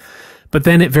to me. But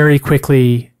then it very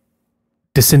quickly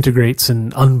disintegrates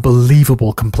in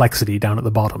unbelievable complexity down at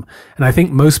the bottom. And I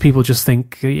think most people just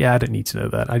think, yeah, I don't need to know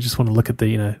that. I just want to look at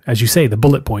the, as you say, the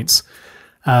bullet points.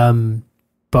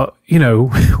 But,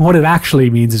 what it actually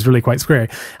means is really quite scary.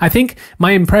 I think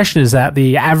my impression is that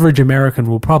the average American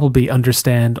will probably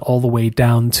understand all the way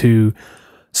down to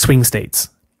swing states,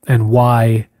 and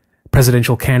why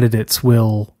presidential candidates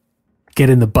will get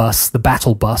in the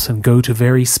battle bus, and go to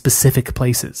very specific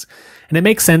places. And it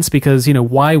makes sense because,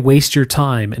 why waste your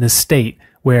time in a state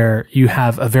where you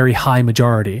have a very high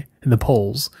majority in the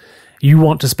polls? You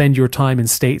want to spend your time in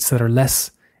states that are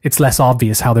it's less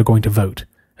obvious how they're going to vote.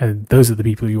 And those are the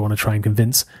people you want to try and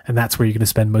convince, and that's where you're going to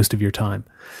spend most of your time.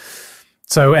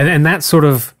 So, and that sort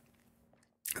of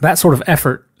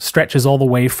effort stretches all the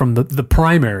way from the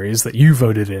primaries that you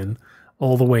voted in,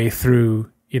 all the way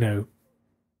through,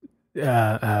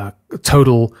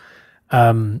 total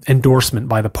endorsement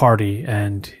by the party,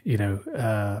 and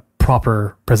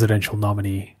proper presidential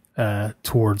nominee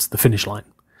towards the finish line.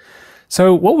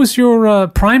 So, what was your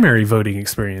primary voting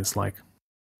experience like?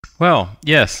 Well,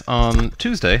 yes, on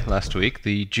Tuesday last week,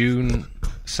 the June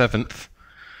 7th,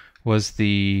 was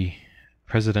the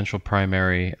presidential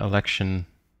primary election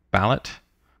ballot.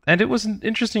 And it was an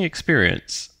interesting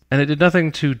experience. And it did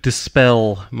nothing to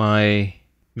dispel my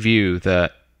view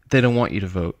that they don't want you to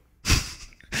vote.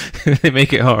 They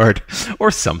make it hard.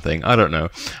 Or something. I don't know.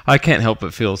 I can't help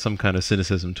but feel some kind of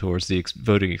cynicism towards the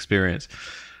voting experience.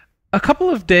 A couple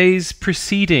of days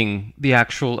preceding the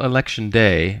actual election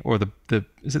day, or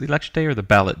is it the election day or the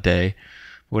ballot day?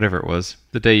 Whatever it was,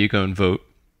 the day you go and vote,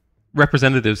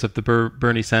 representatives of the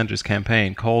Bernie Sanders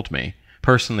campaign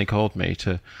personally called me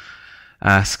to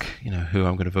ask, who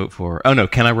I'm going to vote for. Oh no,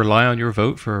 can I rely on your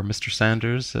vote for Mr.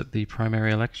 Sanders at the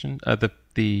primary election,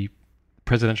 the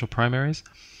presidential primaries?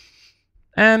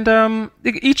 And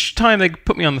each time they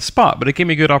put me on the spot, but it gave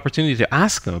me a good opportunity to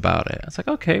ask them about it. It's like,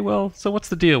 okay, well, so what's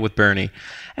the deal with Bernie?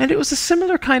 And it was a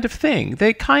similar kind of thing.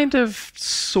 They kind of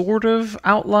sort of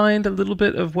outlined a little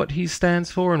bit of what he stands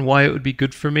for and why it would be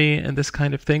good for me and this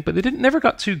kind of thing, but they never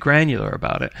got too granular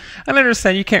about it. And I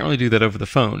understand you can't really do that over the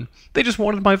phone. They just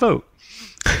wanted my vote.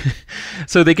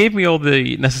 So they gave me all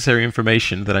the necessary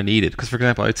information that I needed. Because, for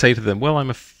example, I'd say to them, well, I'm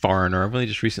a foreigner. I've only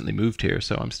just recently moved here,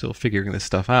 so I'm still figuring this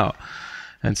stuff out.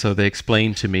 And so they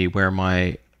explained to me where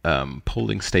my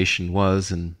polling station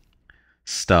was and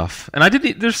stuff. And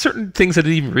there's certain things I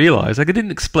didn't even realize. Like, it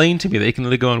didn't explain to me that you can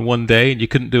only go on one day and you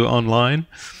couldn't do it online.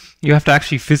 You have to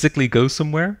actually physically go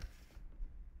somewhere,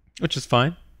 which is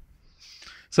fine.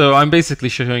 So I'm basically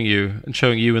showing you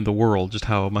and the world just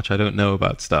how much I don't know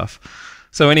about stuff.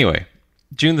 So anyway,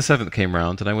 June the 7th came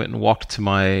round, and I went and walked to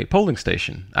my polling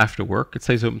station after work. It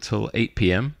stays open until 8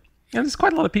 p.m., and there's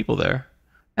quite a lot of people there.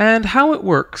 And how it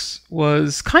works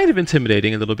was kind of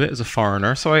intimidating a little bit as a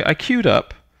foreigner. So I queued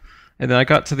up, and then I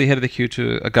got to the head of the queue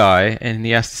to a guy, and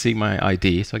he asked to see my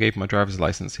ID. So I gave him my driver's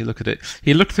license. He looked at it.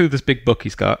 He looked through this big book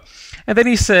he's got, and then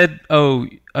he said,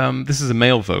 this is a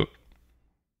mail vote.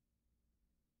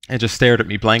 And just stared at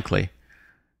me blankly.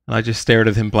 And I just stared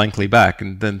at him blankly back,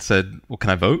 and then said, well,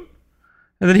 can I vote?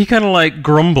 And then he kind of like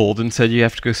grumbled and said, you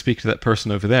have to go speak to that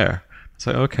person over there.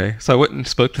 So, okay. So I went and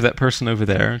spoke to that person over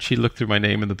there, and she looked through my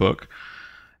name in the book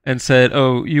and said,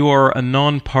 oh, you are a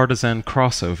non-partisan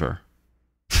crossover.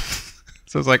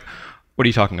 So I was like, what are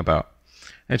you talking about?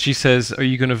 And she says, are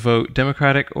you going to vote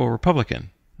Democratic or Republican?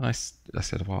 And I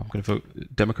said, well, I'm going to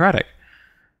vote Democratic.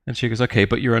 And she goes, okay,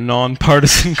 but you're a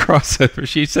non-partisan crossover.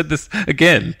 She said this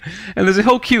again. And there's a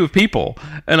whole queue of people.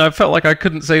 And I felt like I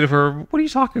couldn't say to her, what are you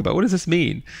talking about? What does this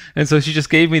mean? And so she just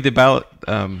gave me the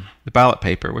ballot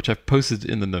paper, which I've posted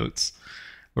in the notes,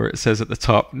 where it says at the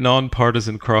top,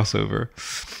 non-partisan crossover.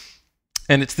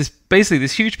 And it's basically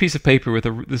this huge piece of paper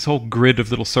with this whole grid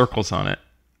of little circles on it.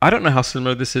 I don't know how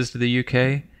similar this is to the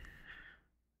UK.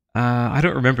 I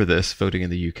don't remember this, voting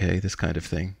in the UK, this kind of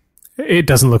thing. It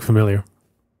doesn't look familiar.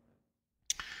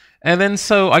 And then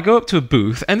so I go up to a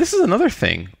booth, and this is another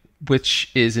thing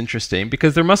which is interesting,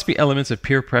 because there must be elements of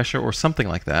peer pressure or something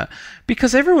like that,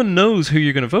 because everyone knows who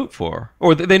you're going to vote for,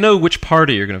 or they know which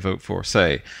party you're going to vote for,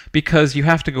 say, because you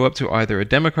have to go up to either a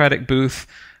Democratic booth,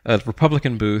 a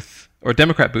Republican booth, or a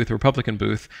Democrat booth, a Republican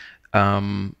booth.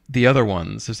 The other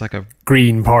ones, there's like a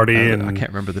Green Party, and I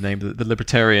can't remember the name, the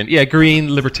Libertarian. Yeah,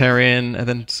 Green, Libertarian, and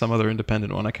then some other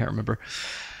independent one, I can't remember.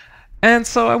 And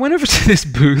so I went over to this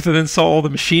booth and then saw all the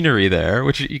machinery there,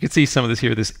 which you can see some of this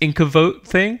here, this Inca vote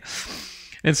thing.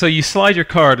 And so you slide your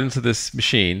card into this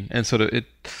machine, and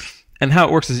and how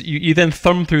it works is you then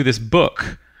thumb through this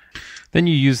book. Then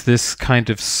you use this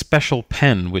kind of special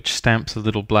pen which stamps a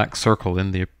little black circle in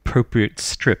the appropriate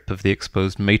strip of the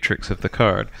exposed matrix of the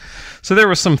card. So there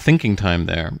was some thinking time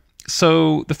there.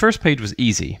 So the first page was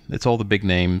easy. It's all the big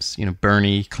names,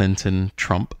 Bernie, Clinton,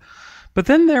 Trump. But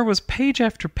then there was page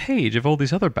after page of all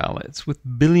these other ballots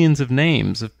with billions of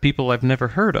names of people I've never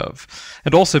heard of.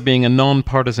 And also being a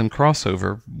non-partisan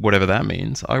crossover, whatever that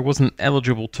means, I wasn't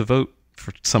eligible to vote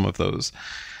for some of those.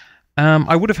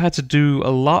 I would have had to do a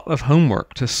lot of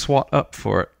homework to swat up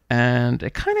for it, and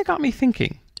it kind of got me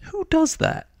thinking, who does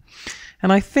that?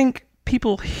 And I think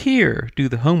people here do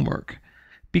the homework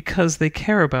because they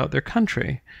care about their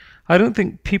country. I don't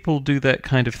think people do that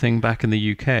kind of thing back in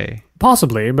the UK.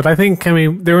 Possibly, but I think,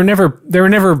 there were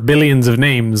never billions of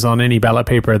names on any ballot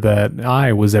paper that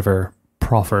I was ever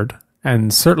proffered,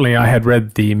 and certainly I had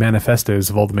read the manifestos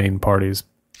of all the main parties.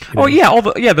 Oh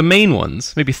yeah, the main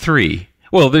ones, maybe three.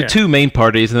 Well, there are two main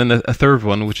parties, and then a third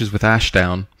one, which is with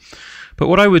Ashdown. But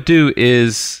what I would do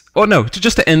is,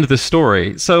 just to end the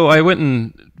story. So I went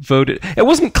and voted. It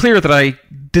wasn't clear that I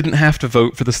didn't have to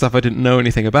vote for the stuff I didn't know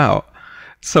anything about.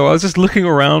 So I was just looking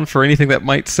around for anything that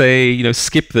might say,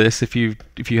 skip this if you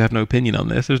have no opinion on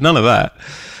this. There's none of that.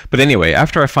 But anyway,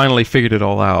 after I finally figured it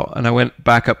all out, and I went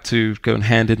back up to go and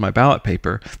hand in my ballot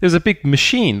paper, there's a big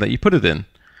machine that you put it in.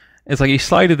 It's like you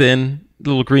slide it in, the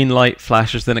little green light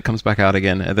flashes, then it comes back out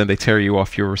again, and then they tear you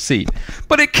off your receipt.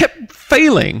 But it kept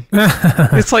failing.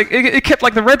 It's like, it kept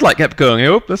like the red light kept going.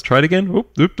 Oh, let's try it again. Oh,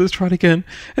 let's try it again.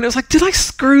 And it was like, did I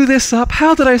screw this up?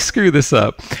 How did I screw this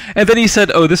up? And then he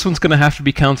said, oh, this one's going to have to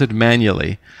be counted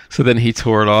manually. So then he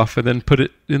tore it off and then put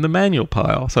it in the manual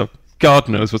pile. So God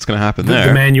knows what's going to happen there.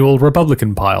 The manual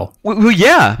Republican pile. Well,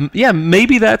 yeah,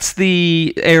 maybe that's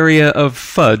the area of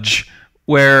fudge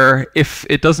where if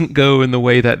it doesn't go in the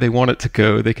way that they want it to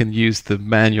go, they can use the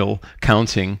manual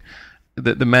counting,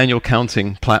 the manual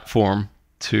counting platform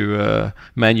to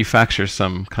manufacture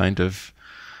some kind of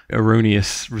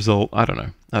erroneous result. I don't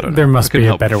know. There must be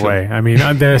a better way.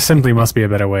 There simply must be a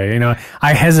better way.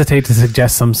 I hesitate to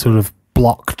suggest some sort of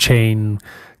blockchain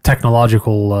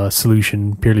technological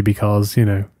solution purely because,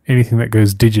 anything that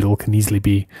goes digital can easily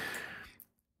be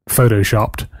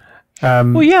photoshopped.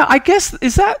 Well, yeah, I guess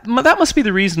that must be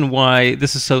the reason why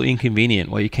this is so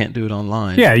inconvenient, why you can't do it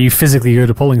online. Yeah, you physically go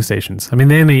to polling stations. In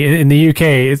the UK,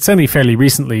 it's only fairly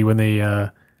recently when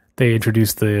they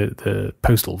introduced the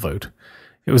postal vote.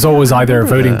 It was always either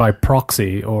voting by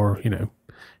proxy or,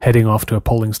 heading off to a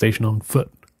polling station on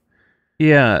foot.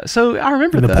 Yeah, so I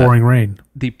remember in the pouring rain.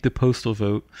 The postal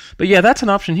vote. But yeah, that's an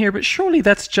option here, but surely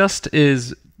that's just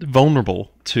as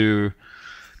vulnerable to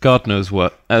God knows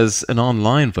what as an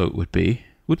online vote would be,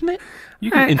 wouldn't it?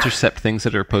 You can intercept things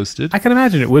that are posted. I can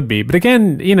imagine it would be. But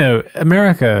again,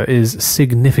 America is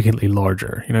significantly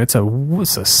larger. It's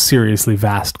a seriously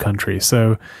vast country.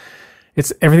 So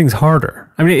everything's harder.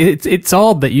 I mean, it's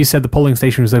odd that you said the polling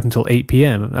station was open until 8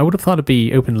 p.m. I would have thought it'd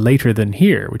be open later than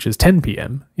here, which is 10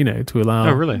 p.m., to allow...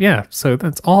 Oh, really? Yeah, so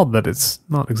that's odd that it's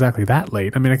not exactly that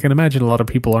late. I mean, I can imagine a lot of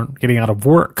people aren't getting out of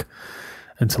work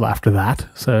until after that,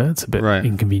 so it's a bit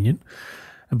inconvenient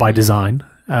by design.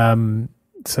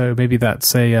 So maybe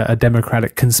that's a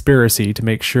democratic conspiracy to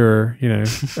make sure,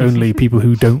 only people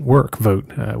who don't work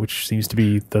vote, which seems to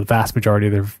be the vast majority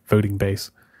of their voting base.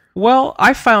 Well,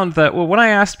 I found that when I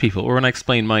asked people, or when I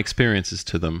explained my experiences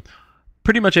to them,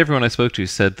 pretty much everyone I spoke to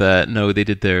said that, no, they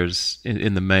did theirs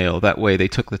in the mail. That way they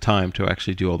took the time to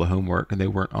actually do all the homework, and they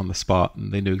weren't on the spot,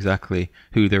 and they knew exactly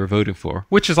who they were voting for,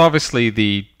 which is obviously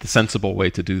the sensible way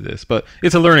to do this. But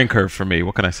it's a learning curve for me.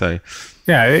 What can I say?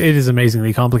 Yeah, it is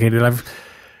amazingly complicated. I've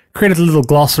created a little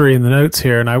glossary in the notes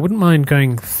here, and I wouldn't mind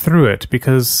going through it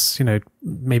because,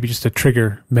 maybe just to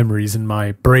trigger memories in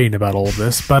my brain about all of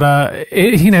this. But,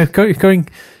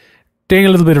 doing a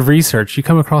little bit of research, you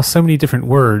come across so many different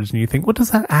words and you think, what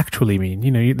does that actually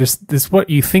mean? There's what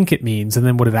you think it means and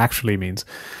then what it actually means.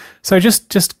 So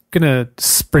just gonna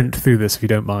sprint through this if you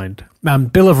don't mind.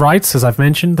 Bill of Rights, as I've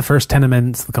mentioned, the first 10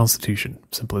 amendments of the Constitution.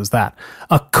 Simple as that.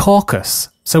 A caucus.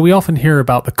 So we often hear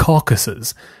about the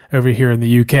caucuses over here in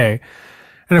the UK.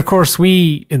 And of course,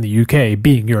 we in the UK,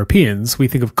 being Europeans, we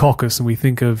think of caucus and we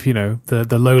think of,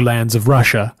 the lowlands of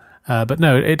Russia. But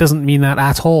no, it doesn't mean that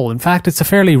at all. In fact, it's a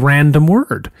fairly random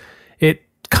word. It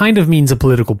kind of means a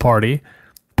political party.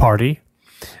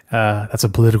 That's a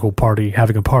political party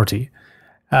having a party.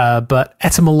 But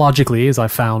etymologically, as I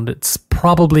found, it's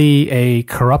probably a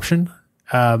corruption.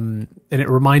 And it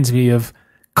reminds me of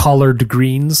collard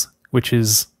greens, which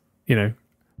is,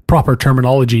 proper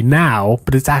terminology now,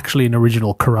 but it's actually an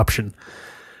original corruption.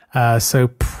 So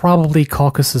probably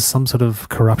caucus is some sort of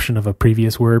corruption of a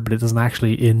previous word, but it doesn't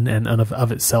actually in and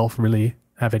of itself really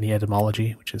have any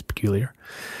etymology, which is peculiar.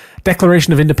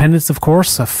 Declaration of Independence, of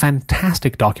course, a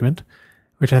fantastic document,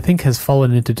 which I think has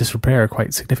fallen into disrepair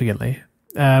quite significantly.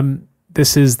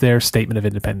 This is their statement of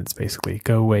independence, basically.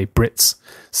 Go away, Brits.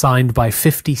 Signed by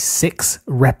 56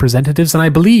 representatives, and I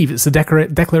believe it's the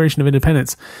Declaration of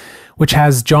Independence, which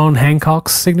has John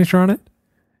Hancock's signature on it.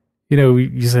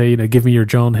 You say, give me your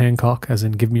John Hancock, as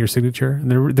in give me your signature.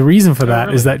 And the reason for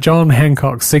that is that John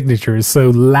Hancock's signature is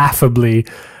so laughably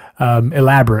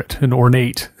elaborate and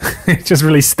ornate. It just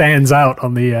really stands out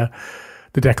on the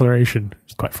Declaration.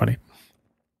 It's quite funny.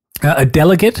 A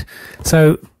delegate.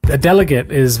 So a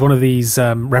delegate is one of these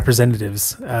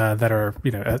representatives that are,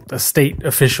 a state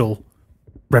official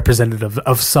representative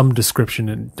of some description,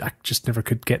 and I just never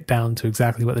could get down to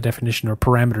exactly what the definition or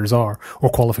parameters are or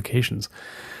qualifications.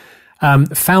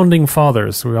 Founding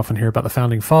fathers. We often hear about the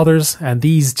founding fathers, and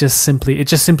these just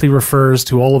simply refers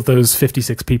to all of those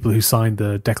 56 people who signed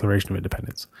the Declaration of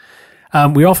Independence.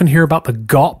 We often hear about the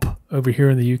GOP over here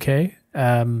in the UK.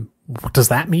 What does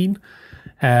that mean?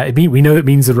 We know it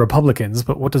means the Republicans,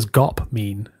 but what does GOP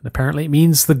mean? And apparently it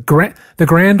means the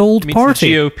Grand Old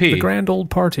Party. The GOP. The Grand Old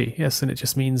Party, yes, and it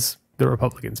just means the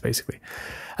Republicans, basically.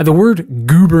 The word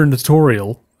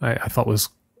gubernatorial, I thought was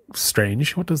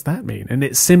strange. What does that mean? And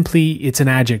it's an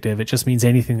adjective. It just means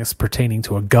anything that's pertaining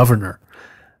to a governor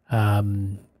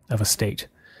of a state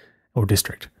or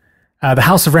district. The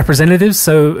House of Representatives.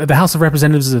 So the House of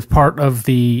Representatives is part of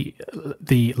the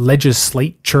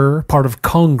legislature, part of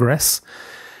Congress.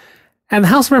 And the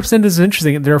House of Representatives is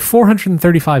interesting. There are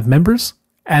 435 members,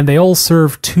 and they all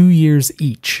serve 2 years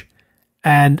each.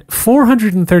 And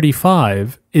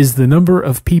 435 is the number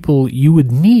of people you would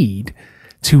need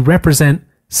to represent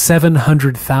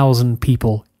 700,000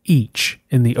 people each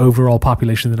in the overall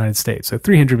population of the United States. So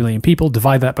 300 million people,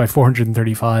 divide that by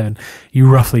 435, and you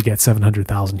roughly get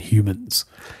 700,000 humans.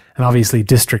 And obviously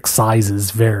district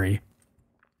sizes vary.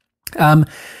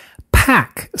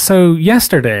 PAC. So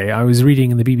yesterday I was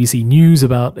reading in the BBC News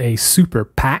about a super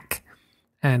PAC,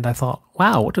 and I thought,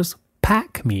 wow, what does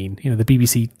PAC mean? The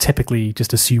BBC typically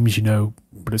just assumes you know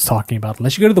what it's talking about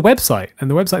unless you go to the website,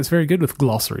 and the website's very good with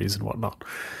glossaries and whatnot.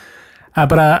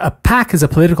 But a PAC is a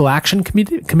political action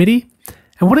committee,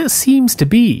 and what it seems to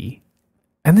be,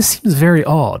 and this seems very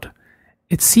odd,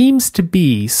 it seems to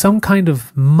be some kind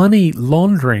of money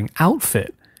laundering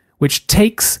outfit which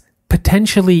takes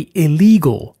potentially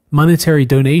illegal monetary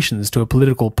donations to a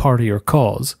political party or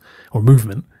cause or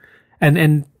movement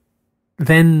and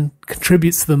then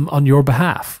contributes them on your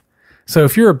behalf. So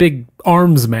if you're a big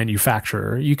arms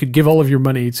manufacturer, you could give all of your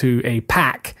money to a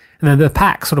PAC, and then the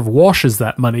PAC sort of washes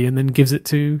that money and then gives it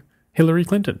to Hillary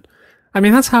Clinton. I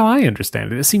mean, that's how I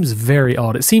understand it. It seems very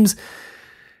odd. It seems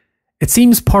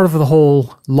part of the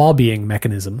whole lobbying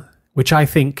mechanism, which I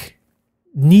think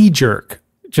knee-jerk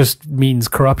just means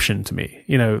corruption to me.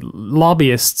 You know,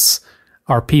 lobbyists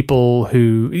are people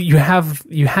who you have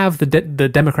the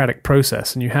democratic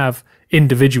process, and you have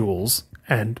individuals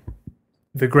and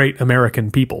the great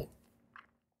American people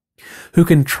who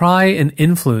can try and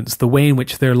influence the way in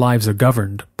which their lives are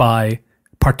governed by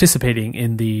participating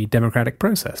in the democratic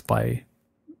process, by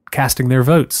casting their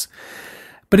votes.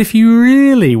 But if you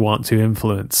really want to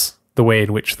influence the way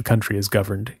in which the country is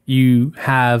governed, you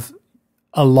have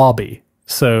a lobby.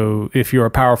 So if you're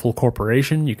a powerful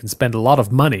corporation, you can spend a lot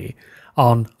of money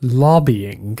on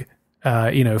lobbying,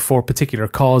 for particular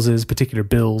causes, particular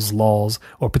bills, laws,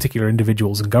 or particular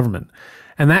individuals in government.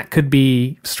 And that could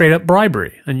be straight up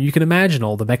bribery. And you can imagine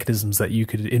all the mechanisms that you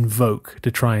could invoke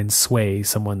to try and sway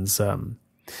someone's,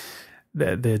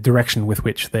 the direction with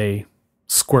which they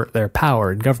squirt their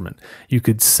power in government. You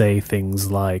could say things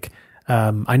like,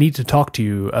 I need to talk to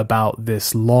you about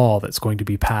this law that's going to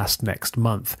be passed next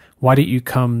month. Why don't you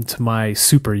come to my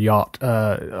super yacht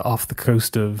off the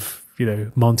coast of,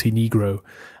 Montenegro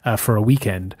for a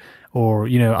weekend? Or,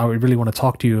 I would really want to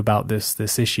talk to you about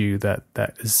this issue that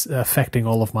is affecting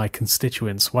all of my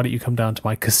constituents. Why don't you come down to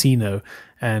my casino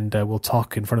and we'll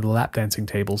talk in front of the lap dancing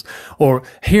tables? Or,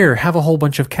 here, have a whole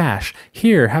bunch of cash.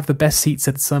 Here, have the best seats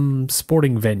at some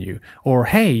sporting venue. Or,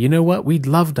 hey, you know what? We'd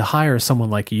love to hire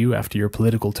someone like you after your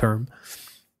political term.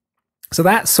 So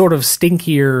that sort of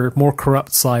stinkier, more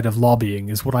corrupt side of lobbying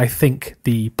is what I think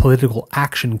the political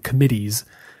action committees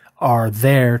are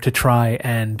there to try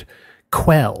and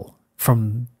quell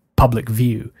from public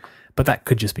view. But that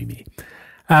could just be me.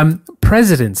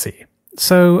 Presidency.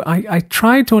 So I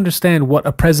tried to understand what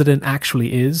a president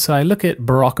actually is. So I look at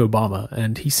Barack Obama,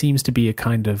 and he seems to be a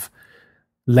kind of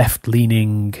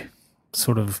left-leaning,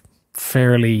 sort of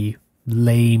fairly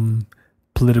lame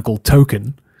political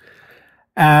token.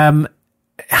 How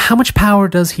much power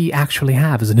does he actually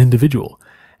have as an individual?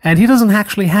 And he doesn't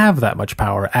actually have that much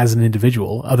power as an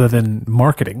individual, other than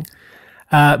marketing.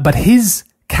 But his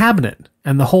cabinet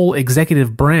and the whole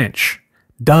executive branch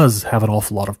does have an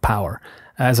awful lot of power.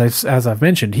 As I've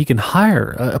mentioned, he can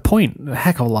appoint a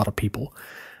heck of a lot of people.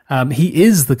 He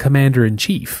is the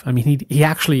commander-in-chief. I mean, he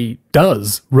actually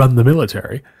does run the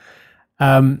military.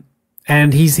 And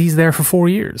he's there for 4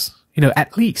 years.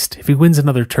 At least, if he wins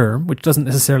another term, which doesn't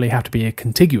necessarily have to be a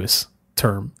contiguous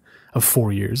term of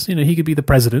 4 years, he could be the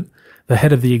president, the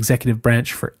head of the executive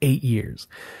branch for 8 years.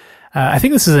 I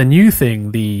think this is a new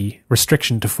thing, the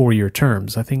restriction to 4-year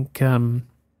terms. I think,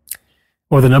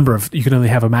 or the number of, you can only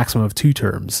have a maximum of 2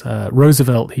 terms.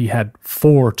 Roosevelt, he had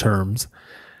 4 terms,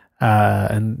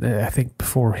 and I think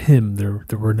before him,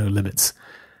 there were no limits.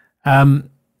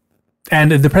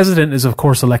 And the president is, of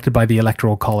course, elected by the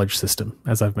electoral college system,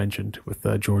 as I've mentioned, with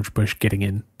George Bush getting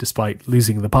in despite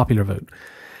losing the popular vote.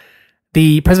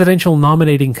 The presidential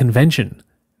nominating convention.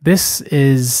 This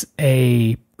is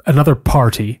another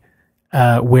party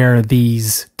where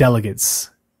these delegates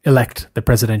elect the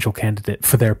presidential candidate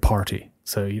for their party.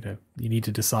 So, you need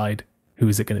to decide who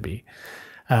is it going to be.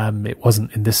 It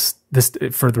wasn't in this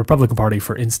for the Republican Party,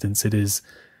 for instance, it is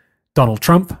Donald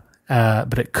Trump.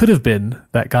 But it could have been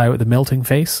that guy with the melting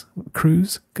face,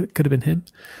 Cruz. Could have been him.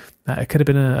 It could have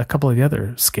been a couple of the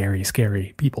other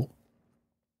scary people.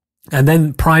 And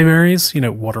then primaries,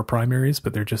 what are primaries?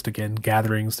 But they're just, again,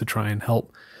 gatherings to try and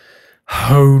help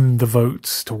hone the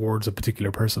votes towards a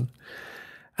particular person.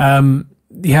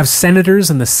 You have senators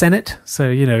in the Senate.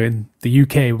 So, in the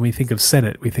UK, when we think of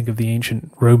Senate, we think of the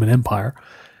ancient Roman Empire.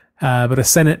 But a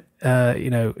Senate,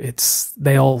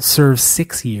 they all serve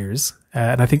 6 years.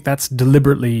 And I think that's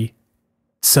deliberately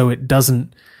so it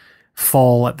doesn't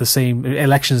fall at the same,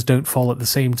 elections don't fall at the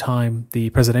same time the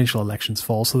presidential elections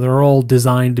fall. So they're all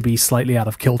designed to be slightly out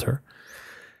of kilter.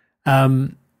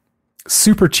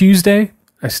 Super Tuesday,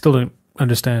 I still don't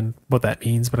understand what that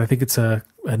means, but I think it's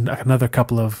another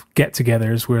couple of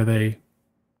get-togethers where they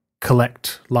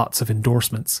collect lots of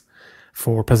endorsements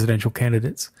for presidential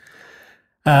candidates.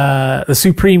 The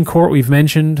Supreme Court we've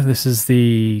mentioned. This is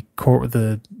the court with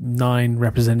the 9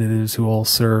 representatives who all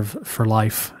serve for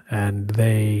life, and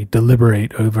they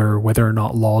deliberate over whether or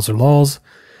not laws are laws.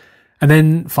 And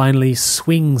then finally,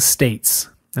 swing states.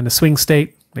 And a swing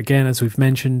state, again, as we've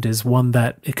mentioned, is one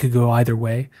that it could go either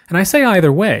way. And I say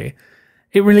either way,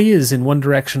 it really is in one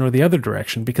direction or the other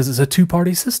direction, because it's a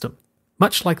 2-party system.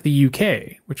 Much like the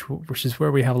UK, which is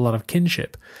where we have a lot of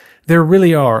kinship. There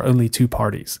really are only 2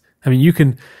 parties. I mean, you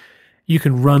can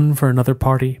run for another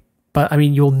party, but I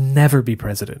mean, you'll never be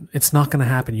president. It's not going to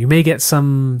happen. You may get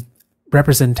some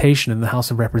representation in the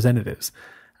House of Representatives.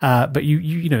 But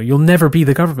you'll never be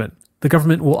the government. The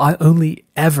government will only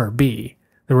ever be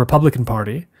the Republican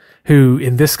Party, who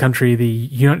in this country,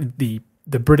 the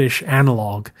British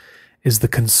analog is the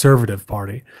Conservative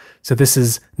Party. So this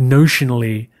is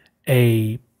notionally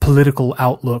a political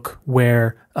outlook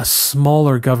where a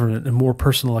smaller government and more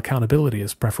personal accountability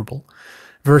is preferable,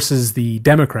 versus the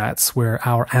Democrats, where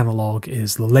our analog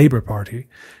is the Labour Party,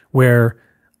 where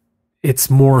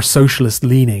it's more socialist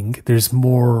leaning. There's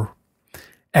more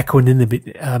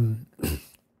equanimity.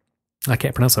 I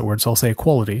can't pronounce that word, so I'll say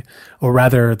equality. Or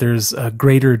rather, there's a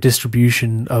greater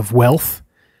distribution of wealth,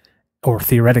 or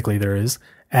theoretically there is,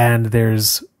 and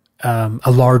there's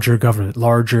a larger government,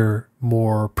 larger,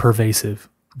 more pervasive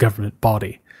government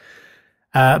body.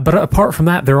 But apart from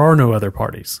that, there are no other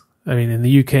parties. I mean, in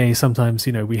the UK, sometimes,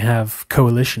 we have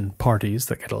coalition parties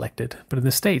that get elected. But in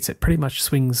the States, it pretty much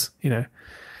swings,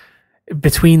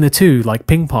 between the two, like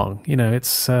ping pong.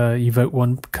 It's you vote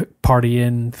one party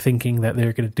in thinking that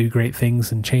they're going to do great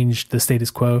things and change the status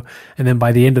quo. And then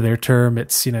by the end of their term,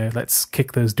 it's, let's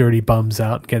kick those dirty bums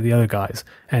out and get the other guys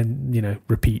and,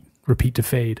 repeat to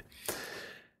fade.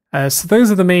 So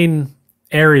those are the main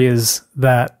areas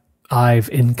that I've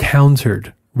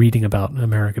encountered reading about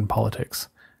American politics.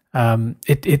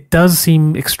 It does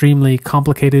seem extremely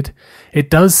complicated. It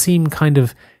does seem kind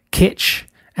of kitsch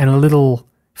and a little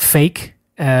fake,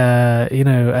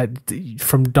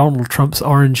 from Donald Trump's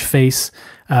orange face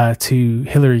to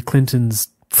Hillary Clinton's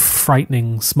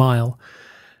frightening smile,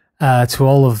 to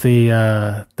all of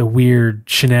the weird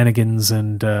shenanigans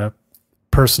and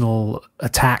personal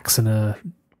attacks and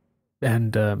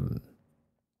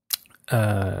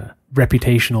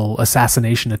reputational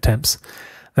assassination attempts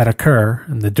that occur,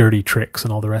 and the dirty tricks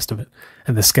and all the rest of it,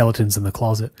 and the skeletons in the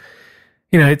closet.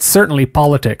 It's certainly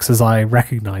politics as I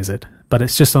recognize it, but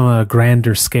it's just on a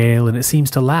grander scale, and it seems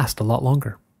to last a lot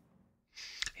longer.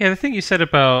 Yeah, the thing you said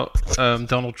about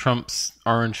Donald Trump's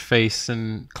orange face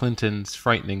and Clinton's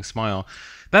frightening smile,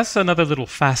 that's another little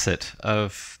facet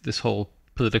of this whole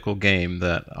political game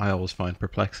that I always find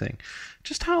perplexing.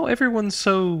 Just how everyone's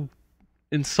so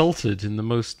insulted in the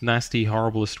most nasty,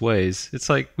 horriblest ways. It's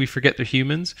like we forget they're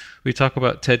humans. We talk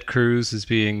about Ted Cruz as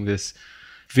being this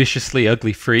viciously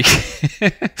ugly freak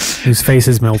whose face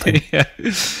is melting. Yeah.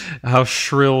 How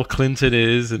shrill Clinton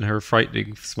is and her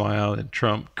frightening smile, and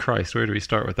Trump. Christ, where do we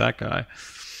start with that guy?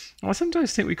 I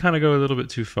sometimes think we kind of go a little bit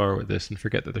too far with this and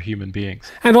forget that they're human beings.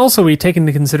 And also we take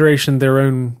into consideration their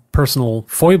own personal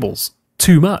foibles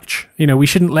too much. We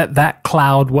shouldn't let that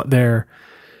cloud what their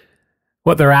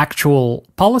actual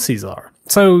policies are.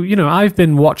 So, I've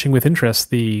been watching with interest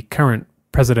the current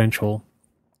presidential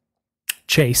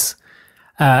chase.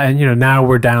 And, now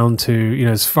we're down to,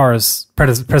 as far as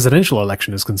presidential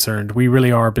election is concerned, we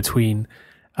really are between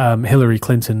Hillary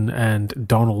Clinton and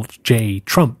Donald J.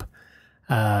 Trump,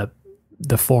 the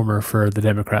former for the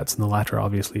Democrats and the latter,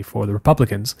 obviously, for the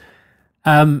Republicans.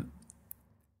 And,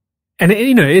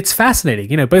 it's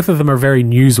fascinating. Both of them are very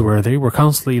newsworthy. We're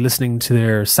constantly listening to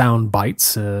their sound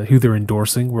bites, who they're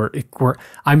endorsing.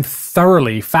 I'm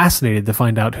thoroughly fascinated to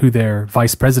find out who their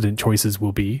vice president choices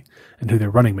will be and who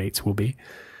their running mates will be.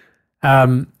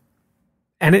 And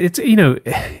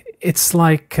it's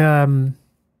like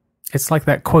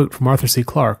that quote from Arthur C.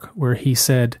 Clarke where he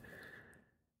said,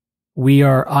 "We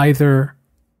are either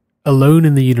alone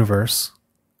in the universe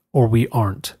or we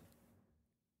aren't.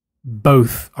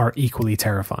 Both are equally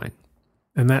terrifying."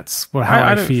 And that's how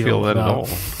I don't feel that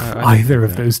about at all. either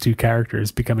of those two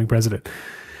characters becoming president.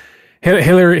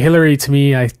 Hillary, to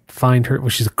me, I find her,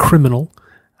 she's a criminal.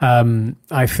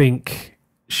 I think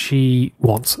she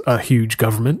wants a huge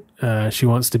government. She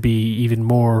wants to be even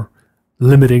more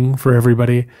limiting for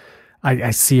everybody.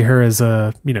 I see her as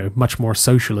a, much more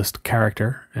socialist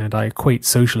character, and I equate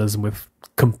socialism with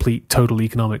complete, total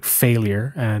economic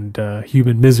failure and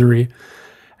human misery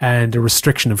and a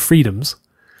restriction of freedoms.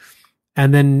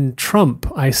 And then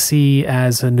Trump, I see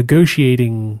as a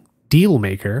negotiating deal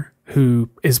maker who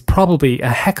is probably a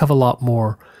heck of a lot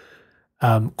more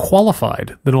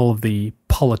qualified than all of the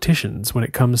politicians when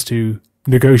it comes to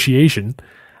negotiation.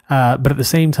 But at the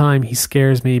same time, he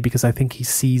scares me because I think he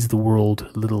sees the world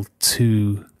a little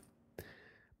too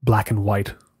black and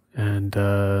white. And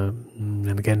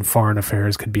again, foreign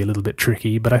affairs could be a little bit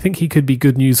tricky, but I think he could be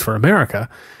good news for America.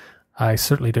 I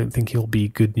certainly don't think he'll be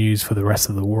good news for the rest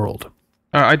of the world.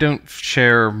 I don't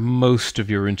share most of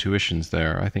your intuitions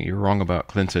there. I think you're wrong about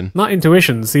Clinton. Not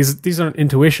intuitions. These aren't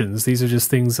intuitions. These are just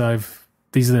things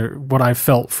these are what I've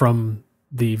felt from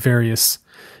the various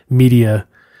media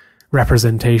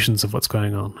representations of what's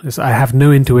going on. I have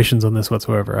no intuitions on this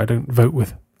whatsoever. I don't vote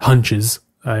with hunches.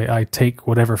 I take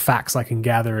whatever facts I can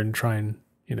gather and try and,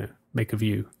 make a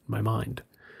view in my mind.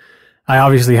 I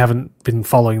obviously haven't been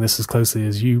following this as closely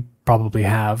as you probably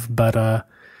have, but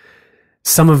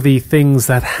some of the things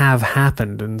that have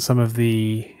happened and some of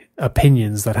the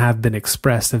opinions that have been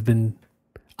expressed have been,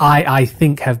 I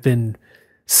think, have been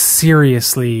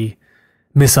seriously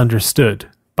misunderstood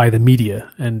by the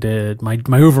media. And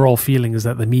my overall feeling is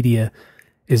that the media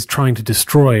is trying to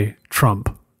destroy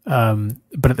Trump,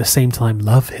 but at the same time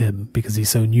love him because he's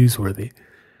so newsworthy.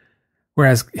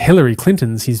 Whereas Hillary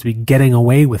Clinton seems to be getting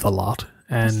away with a lot.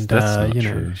 And, that's not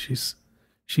true.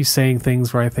 She's saying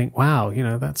things where I think, wow,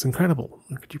 that's incredible.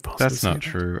 How could you possibly That's not that?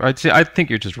 true. I think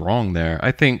you're just wrong there.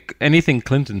 I think anything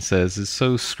Clinton says is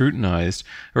so scrutinized,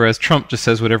 whereas Trump just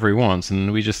says whatever he wants,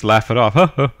 and we just laugh it off.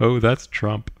 Oh, that's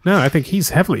Trump. No, I think he's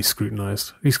heavily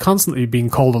scrutinized. He's constantly being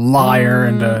called a liar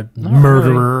and a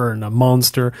murderer and a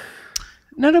monster.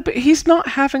 No, but he's not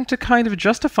having to kind of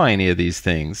justify any of these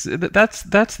things. That's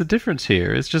the difference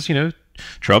here. It's just,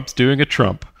 Trump's doing a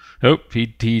Trump. Oh,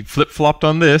 he flip-flopped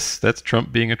on this. That's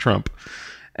Trump being a Trump.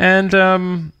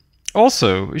 And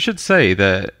also, we should say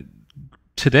that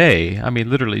today,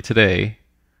 literally today,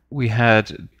 we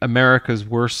had America's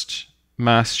worst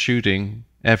mass shooting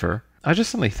ever. I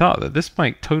just suddenly thought that this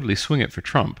might totally swing it for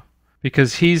Trump.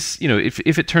 Because he's,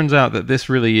 if it turns out that this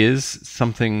really is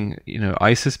something,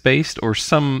 ISIS-based or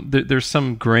there's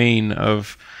some grain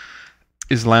of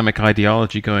Islamic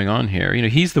ideology going on here,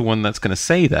 he's the one that's going to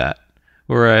say that.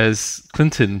 Whereas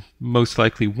Clinton most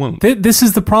likely won't. This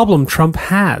is the problem Trump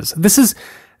has. This is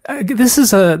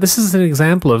an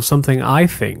example of something I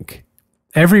think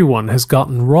everyone has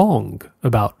gotten wrong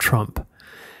about Trump.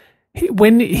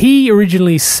 When he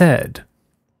originally said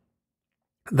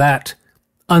that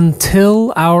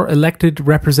until our elected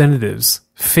representatives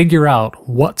figure out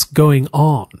what's going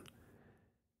on,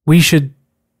 we should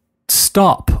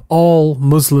stop all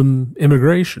Muslim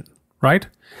immigration, right?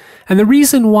 And the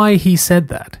reason why he said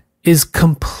that is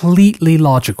completely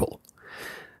logical.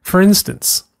 For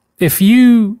instance, if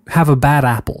you have a bad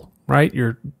apple, right?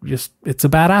 It's a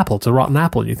bad apple. It's a rotten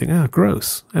apple. And you think, oh,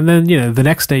 gross. And then, the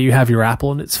next day you have your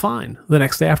apple and it's fine. The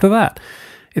next day after that,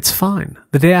 it's fine.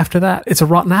 The day after that, it's a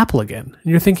rotten apple again.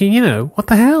 And you're thinking, what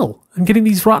the hell? I'm getting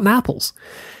these rotten apples.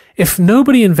 If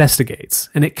nobody investigates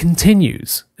and it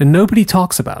continues and nobody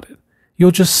talks about it,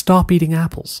 you'll just stop eating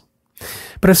apples.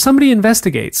 But if somebody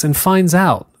investigates and finds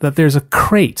out that there's a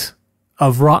crate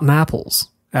of rotten apples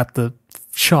at the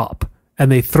shop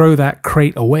and they throw that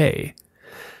crate away,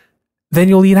 then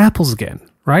you'll eat apples again,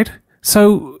 right?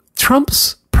 So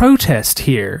Trump's protest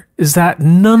here is that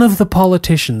none of the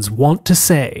politicians want to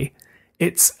say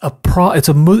it's a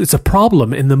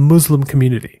problem in the Muslim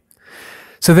community.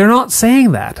 So they're not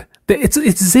saying that. It's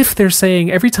as if they're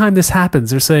saying every time this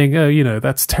happens, they're saying, oh,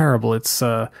 that's terrible. It's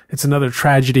another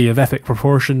tragedy of epic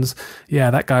proportions. Yeah,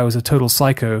 that guy was a total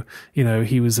psycho.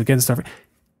 He was against our...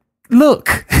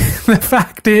 Look, the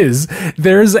fact is,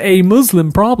 there's a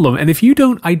Muslim problem. And if you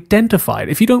don't identify it,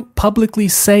 if you don't publicly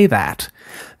say that,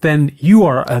 then you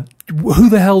are who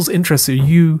the hell's interests are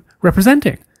you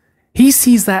representing? He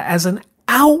sees that as an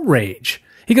outrage.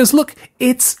 He goes, look,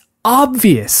 it's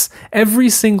obvious. Every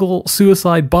single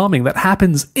suicide bombing that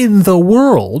happens in the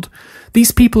world,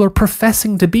 these people are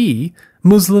professing to be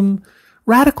Muslim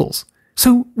radicals.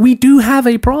 So we do have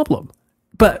a problem.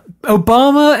 But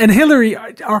Obama and Hillary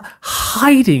are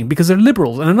hiding because they're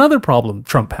liberals. And another problem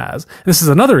Trump has, this is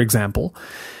another example,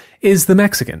 is the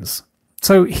Mexicans.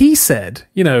 So he said,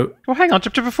 Well, hang on,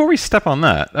 before we step on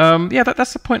that,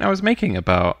 that's the point I was making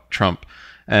about Trump.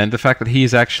 And the fact that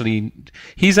he's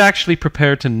actually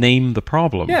prepared to name the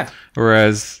problem,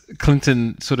 whereas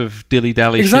Clinton sort of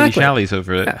dilly-dally, shilly-shallies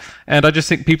over it. Yeah. And I just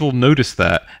think people notice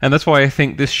that, and that's why I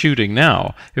think this shooting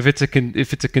now, if it's a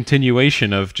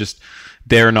continuation of just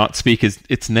dare not speak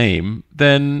its name,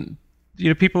 then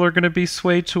people are going to be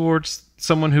swayed towards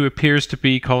someone who appears to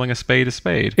be calling a spade a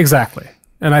spade. Exactly.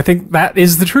 And I think that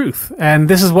is the truth. And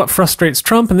this is what frustrates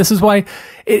Trump. And this is why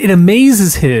it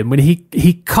amazes him when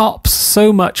he cops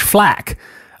so much flack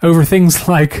over things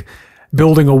like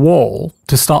building a wall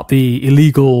to stop the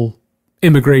illegal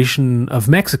immigration of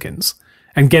Mexicans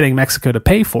and getting Mexico to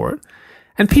pay for it.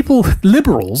 And people,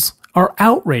 liberals, are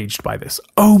outraged by this.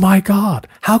 Oh my God,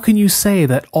 how can you say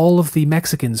that all of the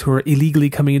Mexicans who are illegally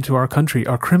coming into our country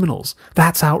are criminals?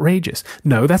 That's outrageous.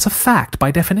 No, that's a fact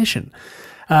by definition.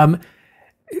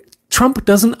 Trump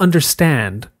doesn't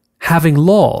understand having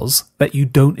laws that you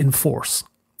don't enforce.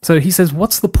 So he says,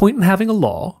 what's the point in having a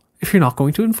law if you're not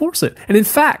going to enforce it? And in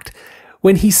fact,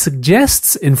 when he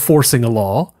suggests enforcing a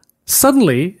law,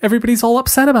 suddenly everybody's all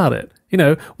upset about it.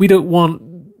 We don't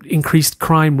want increased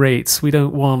crime rates. We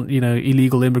don't want,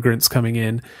 illegal immigrants coming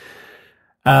in.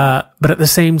 But at the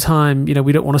same time, we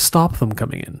don't want to stop them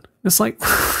coming in. It's like,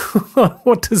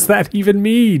 what does that even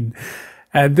mean?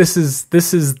 And this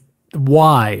is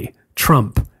why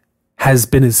Trump has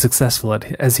been as successful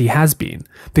as he has been,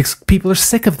 because people are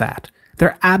sick of that.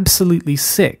 They're absolutely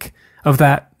sick of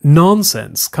that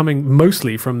nonsense coming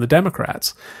mostly from the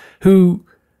Democrats, who,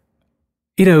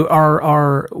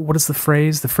 are what is the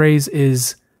phrase? The phrase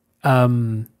is,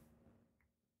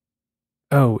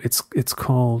 it's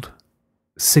called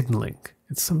signaling.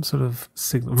 It's some sort of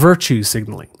signal, virtue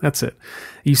signaling. That's it.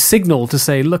 You signal to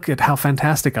say, look at how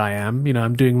fantastic I am.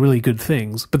 I'm doing really good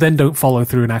things, but then don't follow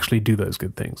through and actually do those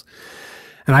good things.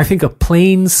 And I think a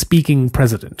plain speaking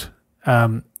president,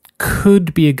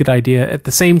 could be a good idea. At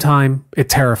the same time, it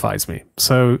terrifies me.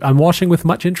 So I'm watching with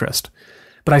much interest,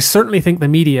 but I certainly think the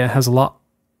media has a lot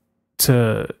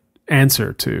to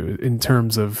answer to in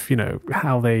terms of,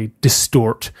 how they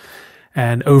distort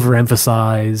and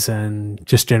overemphasize and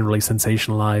just generally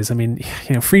sensationalize. I mean,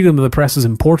 freedom of the press is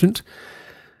important,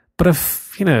 but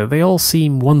if, they all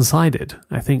seem one-sided,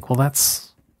 I think, well,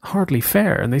 that's hardly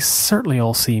fair. And they certainly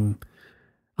all seem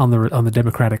on the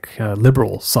Democratic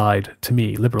liberal side to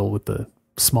me, liberal with the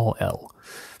small L.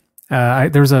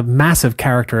 There's a massive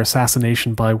character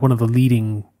assassination by one of the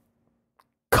leading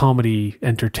comedy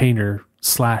entertainer /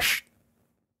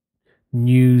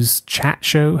 news chat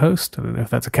show host. I don't know if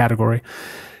that's a category.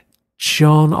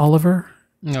 John Oliver.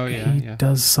 Oh, yeah. He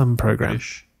does some program.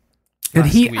 British. And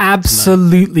he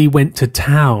absolutely went to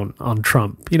town on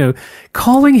Trump,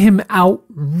 calling him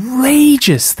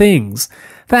outrageous things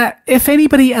that if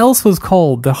anybody else was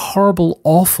called the horrible,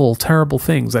 awful, terrible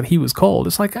things that he was called,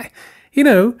 it's like,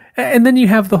 and then you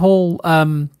have the whole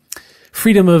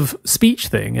freedom of speech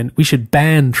thing, and we should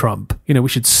ban Trump. We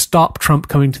should stop Trump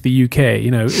coming to the UK.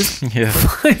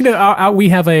 Yeah. We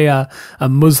have a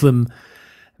Muslim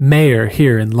mayor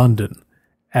here in London,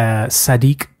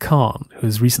 Sadiq Khan, who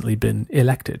has recently been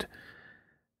elected,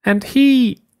 and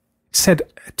he said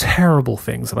terrible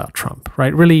things about Trump,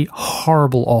 right? Really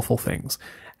horrible, awful things.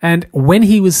 And when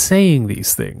he was saying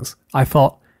these things, I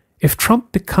thought, if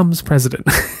Trump becomes president,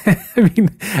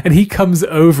 and he comes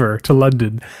over to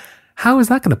London, how is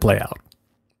that going to play out?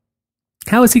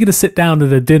 How is he going to sit down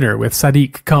at a dinner with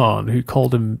Sadiq Khan, who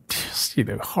called him just,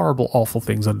 horrible, awful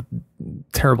things,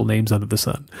 terrible names under the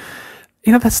sun?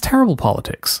 That's terrible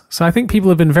politics. So I think people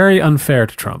have been very unfair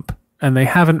to Trump, and they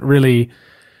haven't really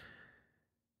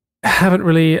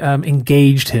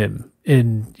engaged him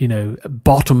in,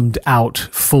 bottomed out,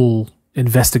 full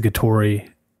investigatory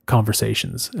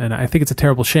conversations. And I think it's a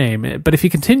terrible shame. But if he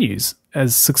continues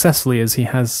as successfully as he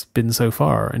has been so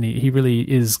far, and he really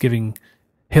is giving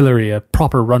Hillary a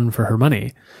proper run for her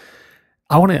money,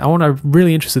 I'm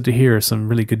really interested to hear some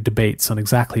really good debates on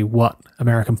exactly what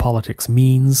American politics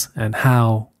means and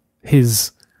how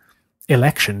his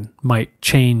election might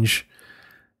change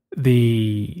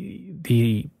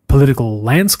the political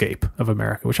landscape of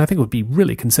America, which I think would be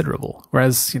really considerable.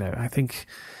 Whereas, I think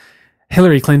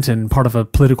Hillary Clinton, part of a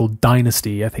political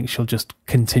dynasty, I think she'll just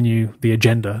continue the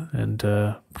agenda, and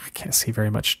I can't see very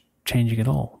much changing at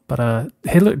all. But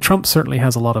Trump certainly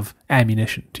has a lot of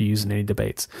ammunition to use in any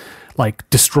debates, like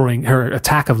destroying her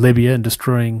attack of Libya and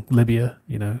destroying Libya.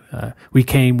 We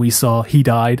came, we saw, he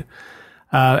died,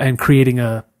 and creating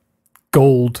a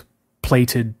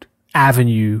gold-plated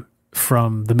avenue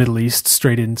from the Middle East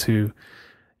straight into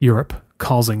Europe,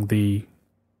 causing the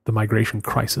migration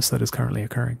crisis that is currently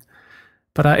occurring.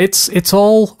 But it's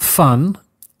all fun.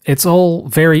 It's all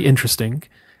very interesting.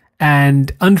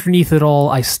 And underneath it all,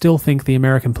 I still think the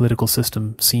American political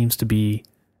system seems to be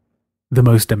the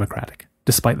most democratic,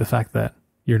 despite the fact that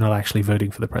you're not actually voting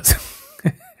for the president.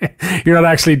 You're not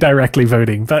actually directly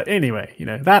voting. But anyway,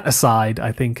 that aside,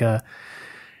 I think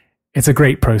it's a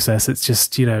great process. It's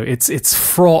just, it's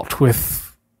fraught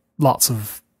with lots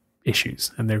of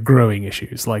issues, and they're growing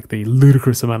issues, like the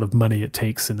ludicrous amount of money it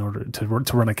takes in order to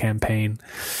run a campaign.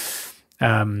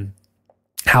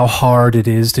 How hard it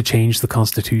is to change the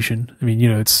Constitution.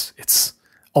 It's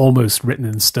almost written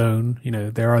in stone.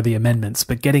 There are the amendments,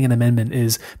 but getting an amendment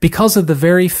is, because of the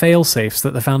very fail-safes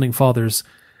that the Founding Fathers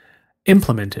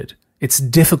implemented, it's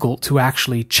difficult to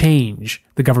actually change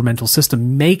the governmental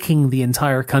system, making the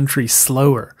entire country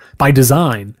slower by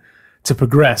design to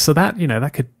progress. So that,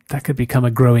 that could become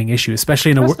a growing issue,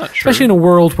 especially in a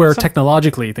world where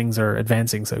technologically things are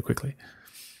advancing so quickly.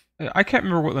 I can't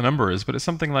remember what the number is, but it's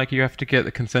something like you have to get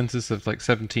the consensus of like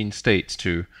 17 states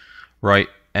to write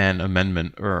an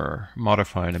amendment or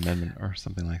modify an amendment or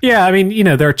something like that. Yeah, I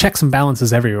mean, there are checks and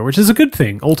balances everywhere, which is a good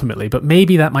thing ultimately, but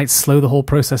maybe that might slow the whole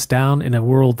process down in a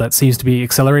world that seems to be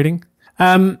accelerating.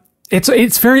 It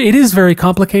is very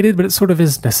complicated, but it sort of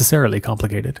is necessarily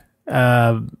complicated.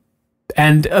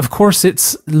 And of course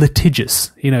it's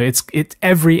litigious. It's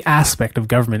every aspect of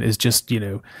government is just,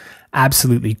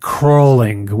 absolutely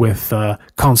crawling with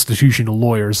constitutional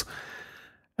lawyers.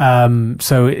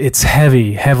 So it's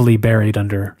heavily buried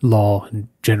under law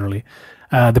generally.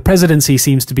 The presidency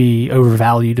seems to be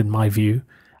overvalued in my view.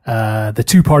 The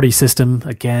two-party system,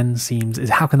 again,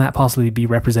 how can that possibly be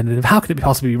representative? How can it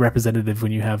possibly be representative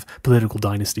when you have political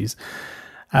dynasties?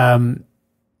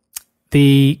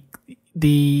 The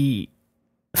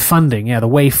funding, the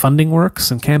way funding works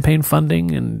and campaign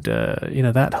funding and,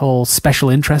 that whole special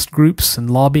interest groups and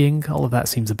lobbying, all of that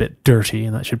seems a bit dirty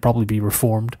and that should probably be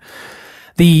reformed.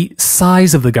 The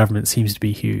size of the government seems to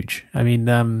be huge. I mean,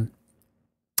 I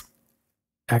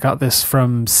got this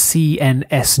from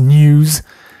CNS News.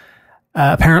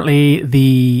 Apparently,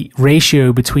 the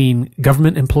ratio between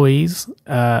government employees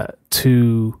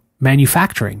to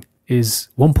manufacturing is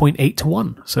 1.8 to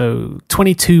 1. So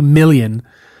 22 million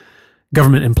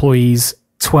government employees,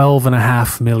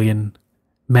 12.5 million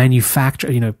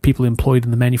people employed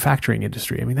in the manufacturing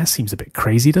industry. I mean, that seems a bit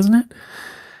crazy, doesn't it?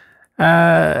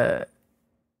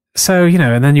 So,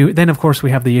 and then of course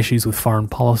we have the issues with foreign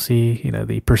policy,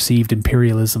 the perceived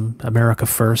imperialism, America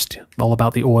first, all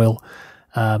about the oil.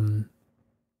 And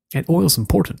oil's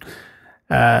important.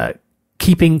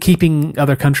 Keeping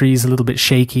other countries a little bit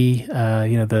shaky,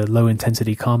 the low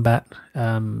intensity combat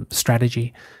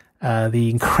strategy, the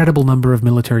incredible number of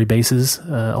military bases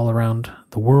all around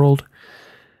the world.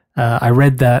 I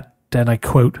read that, and I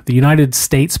quote, "The United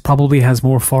States probably has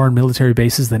more foreign military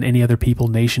bases than any other people,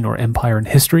 nation, or empire in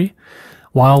history.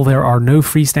 While there are no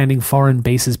freestanding foreign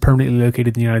bases permanently located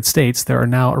in the United States, there are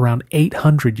now around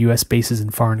 800 U.S. bases in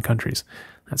foreign countries."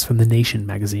 That's from The Nation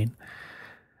magazine.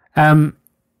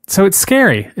 So it's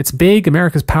scary. It's big.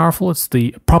 America's powerful. It's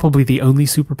probably the only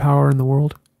superpower in the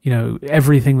world.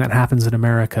 Everything that happens in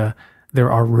America,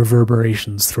 there are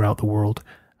reverberations throughout the world.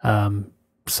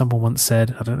 Someone once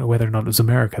said, I don't know whether or not it was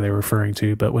America they were referring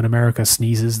to, but when America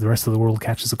sneezes, the rest of the world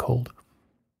catches a cold.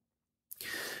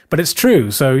 But it's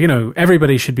true. So,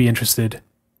 everybody should be interested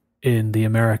in the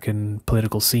American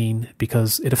political scene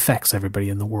because it affects everybody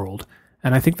in the world.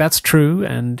 And I think that's true.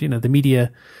 And, the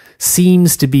media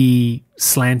seems to be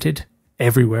slanted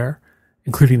everywhere,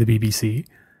 including the BBC.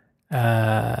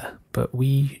 But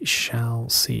we shall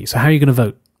see. So how are you going to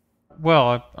vote?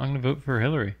 Well, I'm going to vote for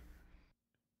Hillary.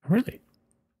 Really?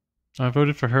 I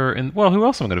voted for her. Who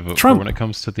else am I going to vote Trump. for when it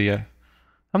comes to the...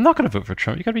 I'm not going to vote for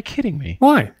Trump. You got to be kidding me.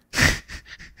 Why?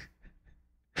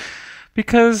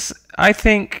 Because I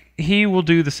think he will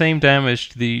do the same damage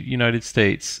to the United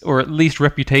States, or at least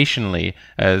reputationally,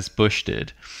 as Bush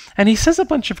did. And he says a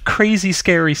bunch of crazy,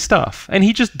 scary stuff. And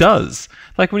he just does.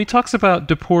 Like when he talks about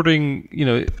deporting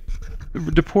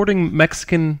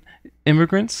Mexican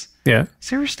immigrants. Yeah.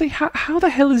 Seriously? How the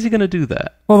hell is he going to do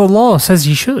that? Well, the law says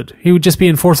he should. He would just be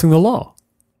enforcing the law.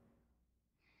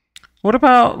 What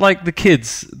about, the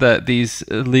kids that these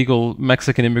illegal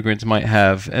Mexican immigrants might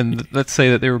have, and let's say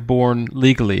that they were born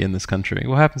legally in this country?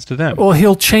 What happens to them? Well,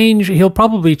 he'll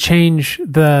probably change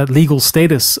the legal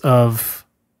status of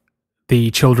the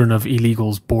children of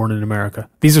illegals born in America.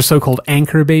 These are so-called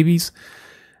anchor babies,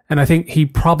 and I think he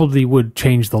probably would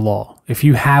change the law. If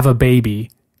you have a baby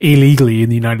illegally in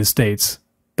the United States,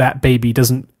 that baby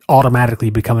doesn't automatically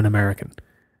become an American.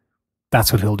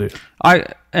 That's what he'll do.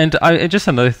 Just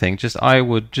another thing, I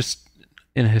would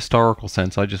in a historical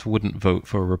sense, I just wouldn't vote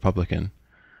for a Republican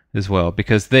as well,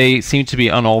 because they seem to be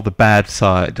on all the bad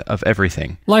side of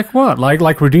everything. Like what?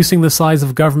 Like reducing the size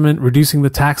of government, reducing the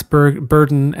tax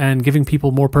burden, and giving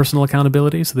people more personal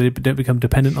accountability so they don't become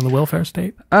dependent on the welfare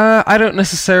state? I don't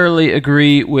necessarily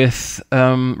agree with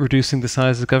reducing the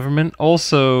size of government.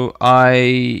 Also,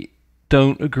 I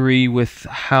don't agree with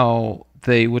how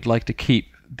they would like to keep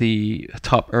the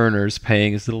top earners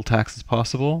paying as little tax as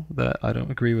possible. I don't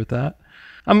agree with that.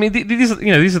 I mean, these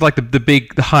are like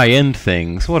the high end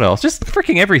things. What else? Just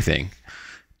freaking everything.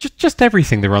 Just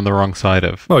everything they're on the wrong side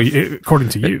of. Well, according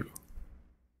to you.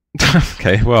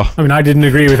 Okay, well. I mean, I didn't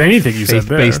agree with anything you said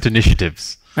there. Faith-based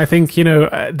initiatives. I think,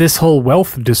 this whole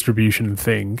wealth distribution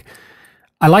thing,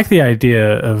 I like the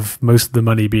idea of most of the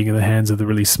money being in the hands of the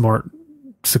really smart,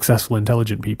 successful,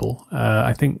 intelligent people.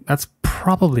 I think that's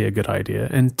probably a good idea.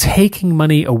 And taking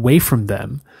money away from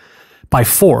them by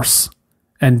force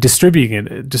and distributing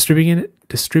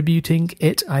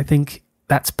it, I think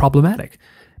that's problematic.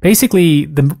 Basically,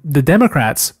 the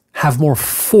Democrats have more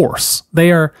force.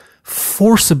 They are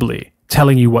forcibly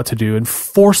telling you what to do and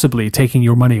forcibly taking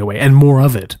your money away, and more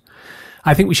of it.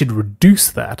 I think we should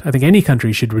reduce that. I think any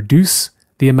country should reduce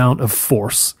the amount of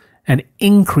force and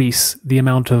increase the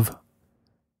amount of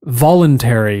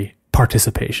voluntary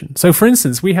participation. So, for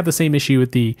instance, we have the same issue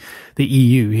with the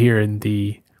EU here in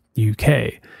the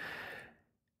UK.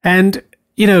 And,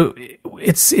 you know,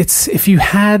 it's if you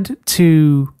had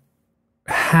to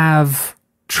have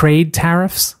trade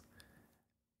tariffs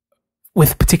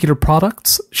with particular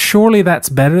products, surely that's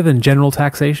better than general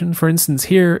taxation. For instance,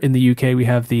 here in the UK, we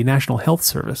have the National Health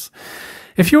Service.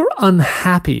 If you're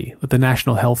unhappy with the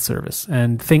National Health Service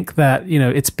and think that, you know,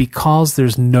 it's because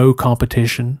there's no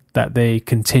competition that they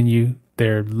continue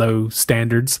their low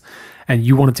standards and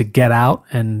you wanted to get out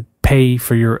and pay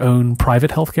for your own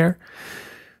private healthcare,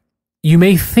 you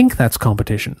may think that's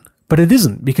competition, but it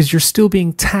isn't, because you're still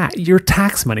being your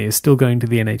tax money is still going to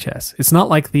the NHS. It's not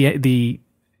like the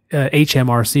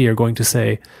HMRC are going to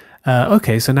say,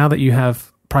 okay, so now that you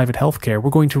have private healthcare,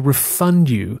 we're going to refund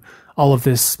you all of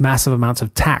this massive amounts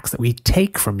of tax that we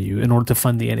take from you in order to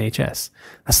fund the NHS.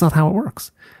 That's not how it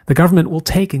works. The government will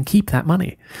take and keep that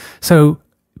money. So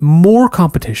more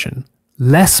competition,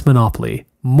 less monopoly,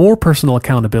 more personal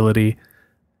accountability,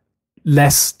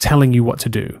 less telling you what to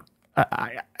do.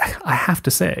 I have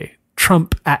to say,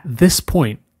 Trump at this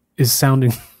point is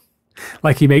sounding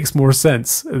like he makes more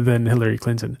sense than Hillary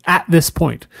Clinton. At this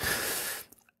point.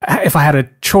 If I had a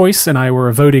choice and I were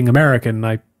a voting American,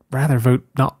 I'd rather vote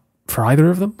not for either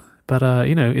of them. But,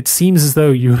 you know, it seems as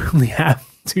though you only have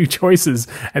two choices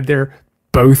and they're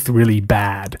both really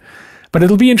bad. But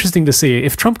it'll be interesting to see.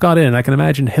 If Trump got in, I can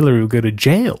imagine Hillary would go to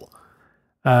jail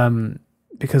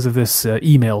because of this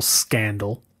email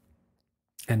scandal.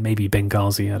 And maybe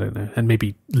Benghazi, I don't know. And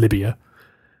maybe Libya.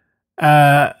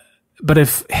 But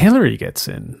if Hillary gets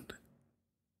in,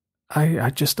 I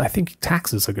think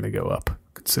taxes are going to go up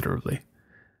considerably.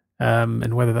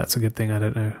 And whether that's a good thing, I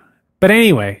don't know. But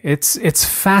anyway, it's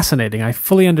fascinating. I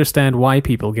fully understand why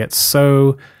people get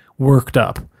so worked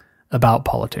up about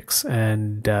politics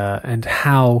and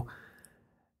how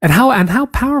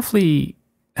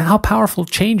powerful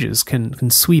changes can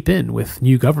sweep in with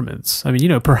new governments. I mean, you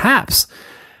know, perhaps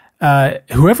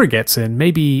whoever gets in,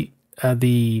 maybe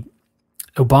the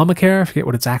Obamacare, I forget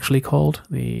what it's actually called.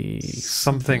 The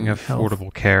something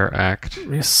Affordable Care Act.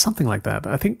 Yeah, something like that.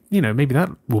 I think, you know, maybe that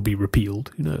will be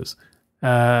repealed. Who knows?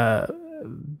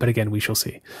 But again, we shall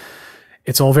see.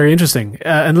 It's all very interesting.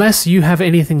 Unless you have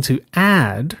anything to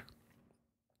add,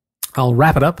 I'll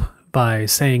wrap it up by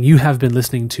saying you have been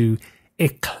listening to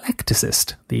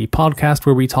Eclecticist, the podcast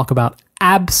where we talk about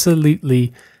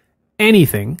absolutely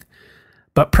anything,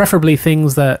 but preferably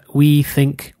things that we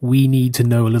think we need to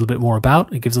know a little bit more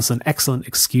about. It gives us an excellent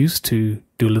excuse to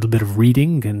do a little bit of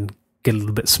reading and get a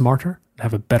little bit smarter,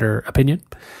 have a better opinion.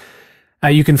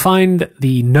 You can find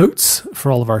the notes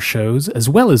for all of our shows, as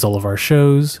well as all of our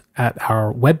shows, at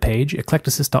our webpage,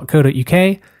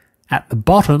 eclecticist.co.uk. At the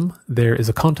bottom, there is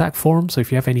a contact form, so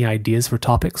if you have any ideas for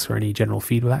topics or any general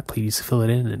feedback, please fill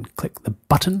it in and click the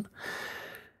button.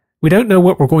 We don't know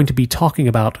what we're going to be talking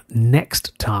about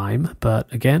next time,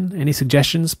 but again, any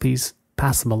suggestions, please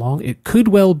pass them along. It could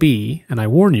well be, and I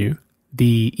warn you,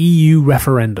 the EU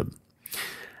referendum.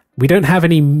 We don't have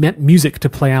any music to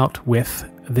play out with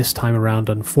this time around,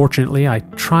 unfortunately. I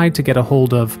tried to get a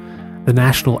hold of the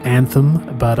national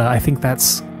anthem, but I think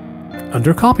that's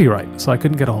under copyright, so I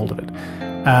couldn't get a hold of it.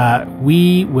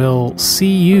 We will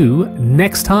see you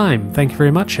next time. Thank you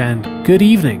very much, and good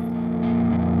evening.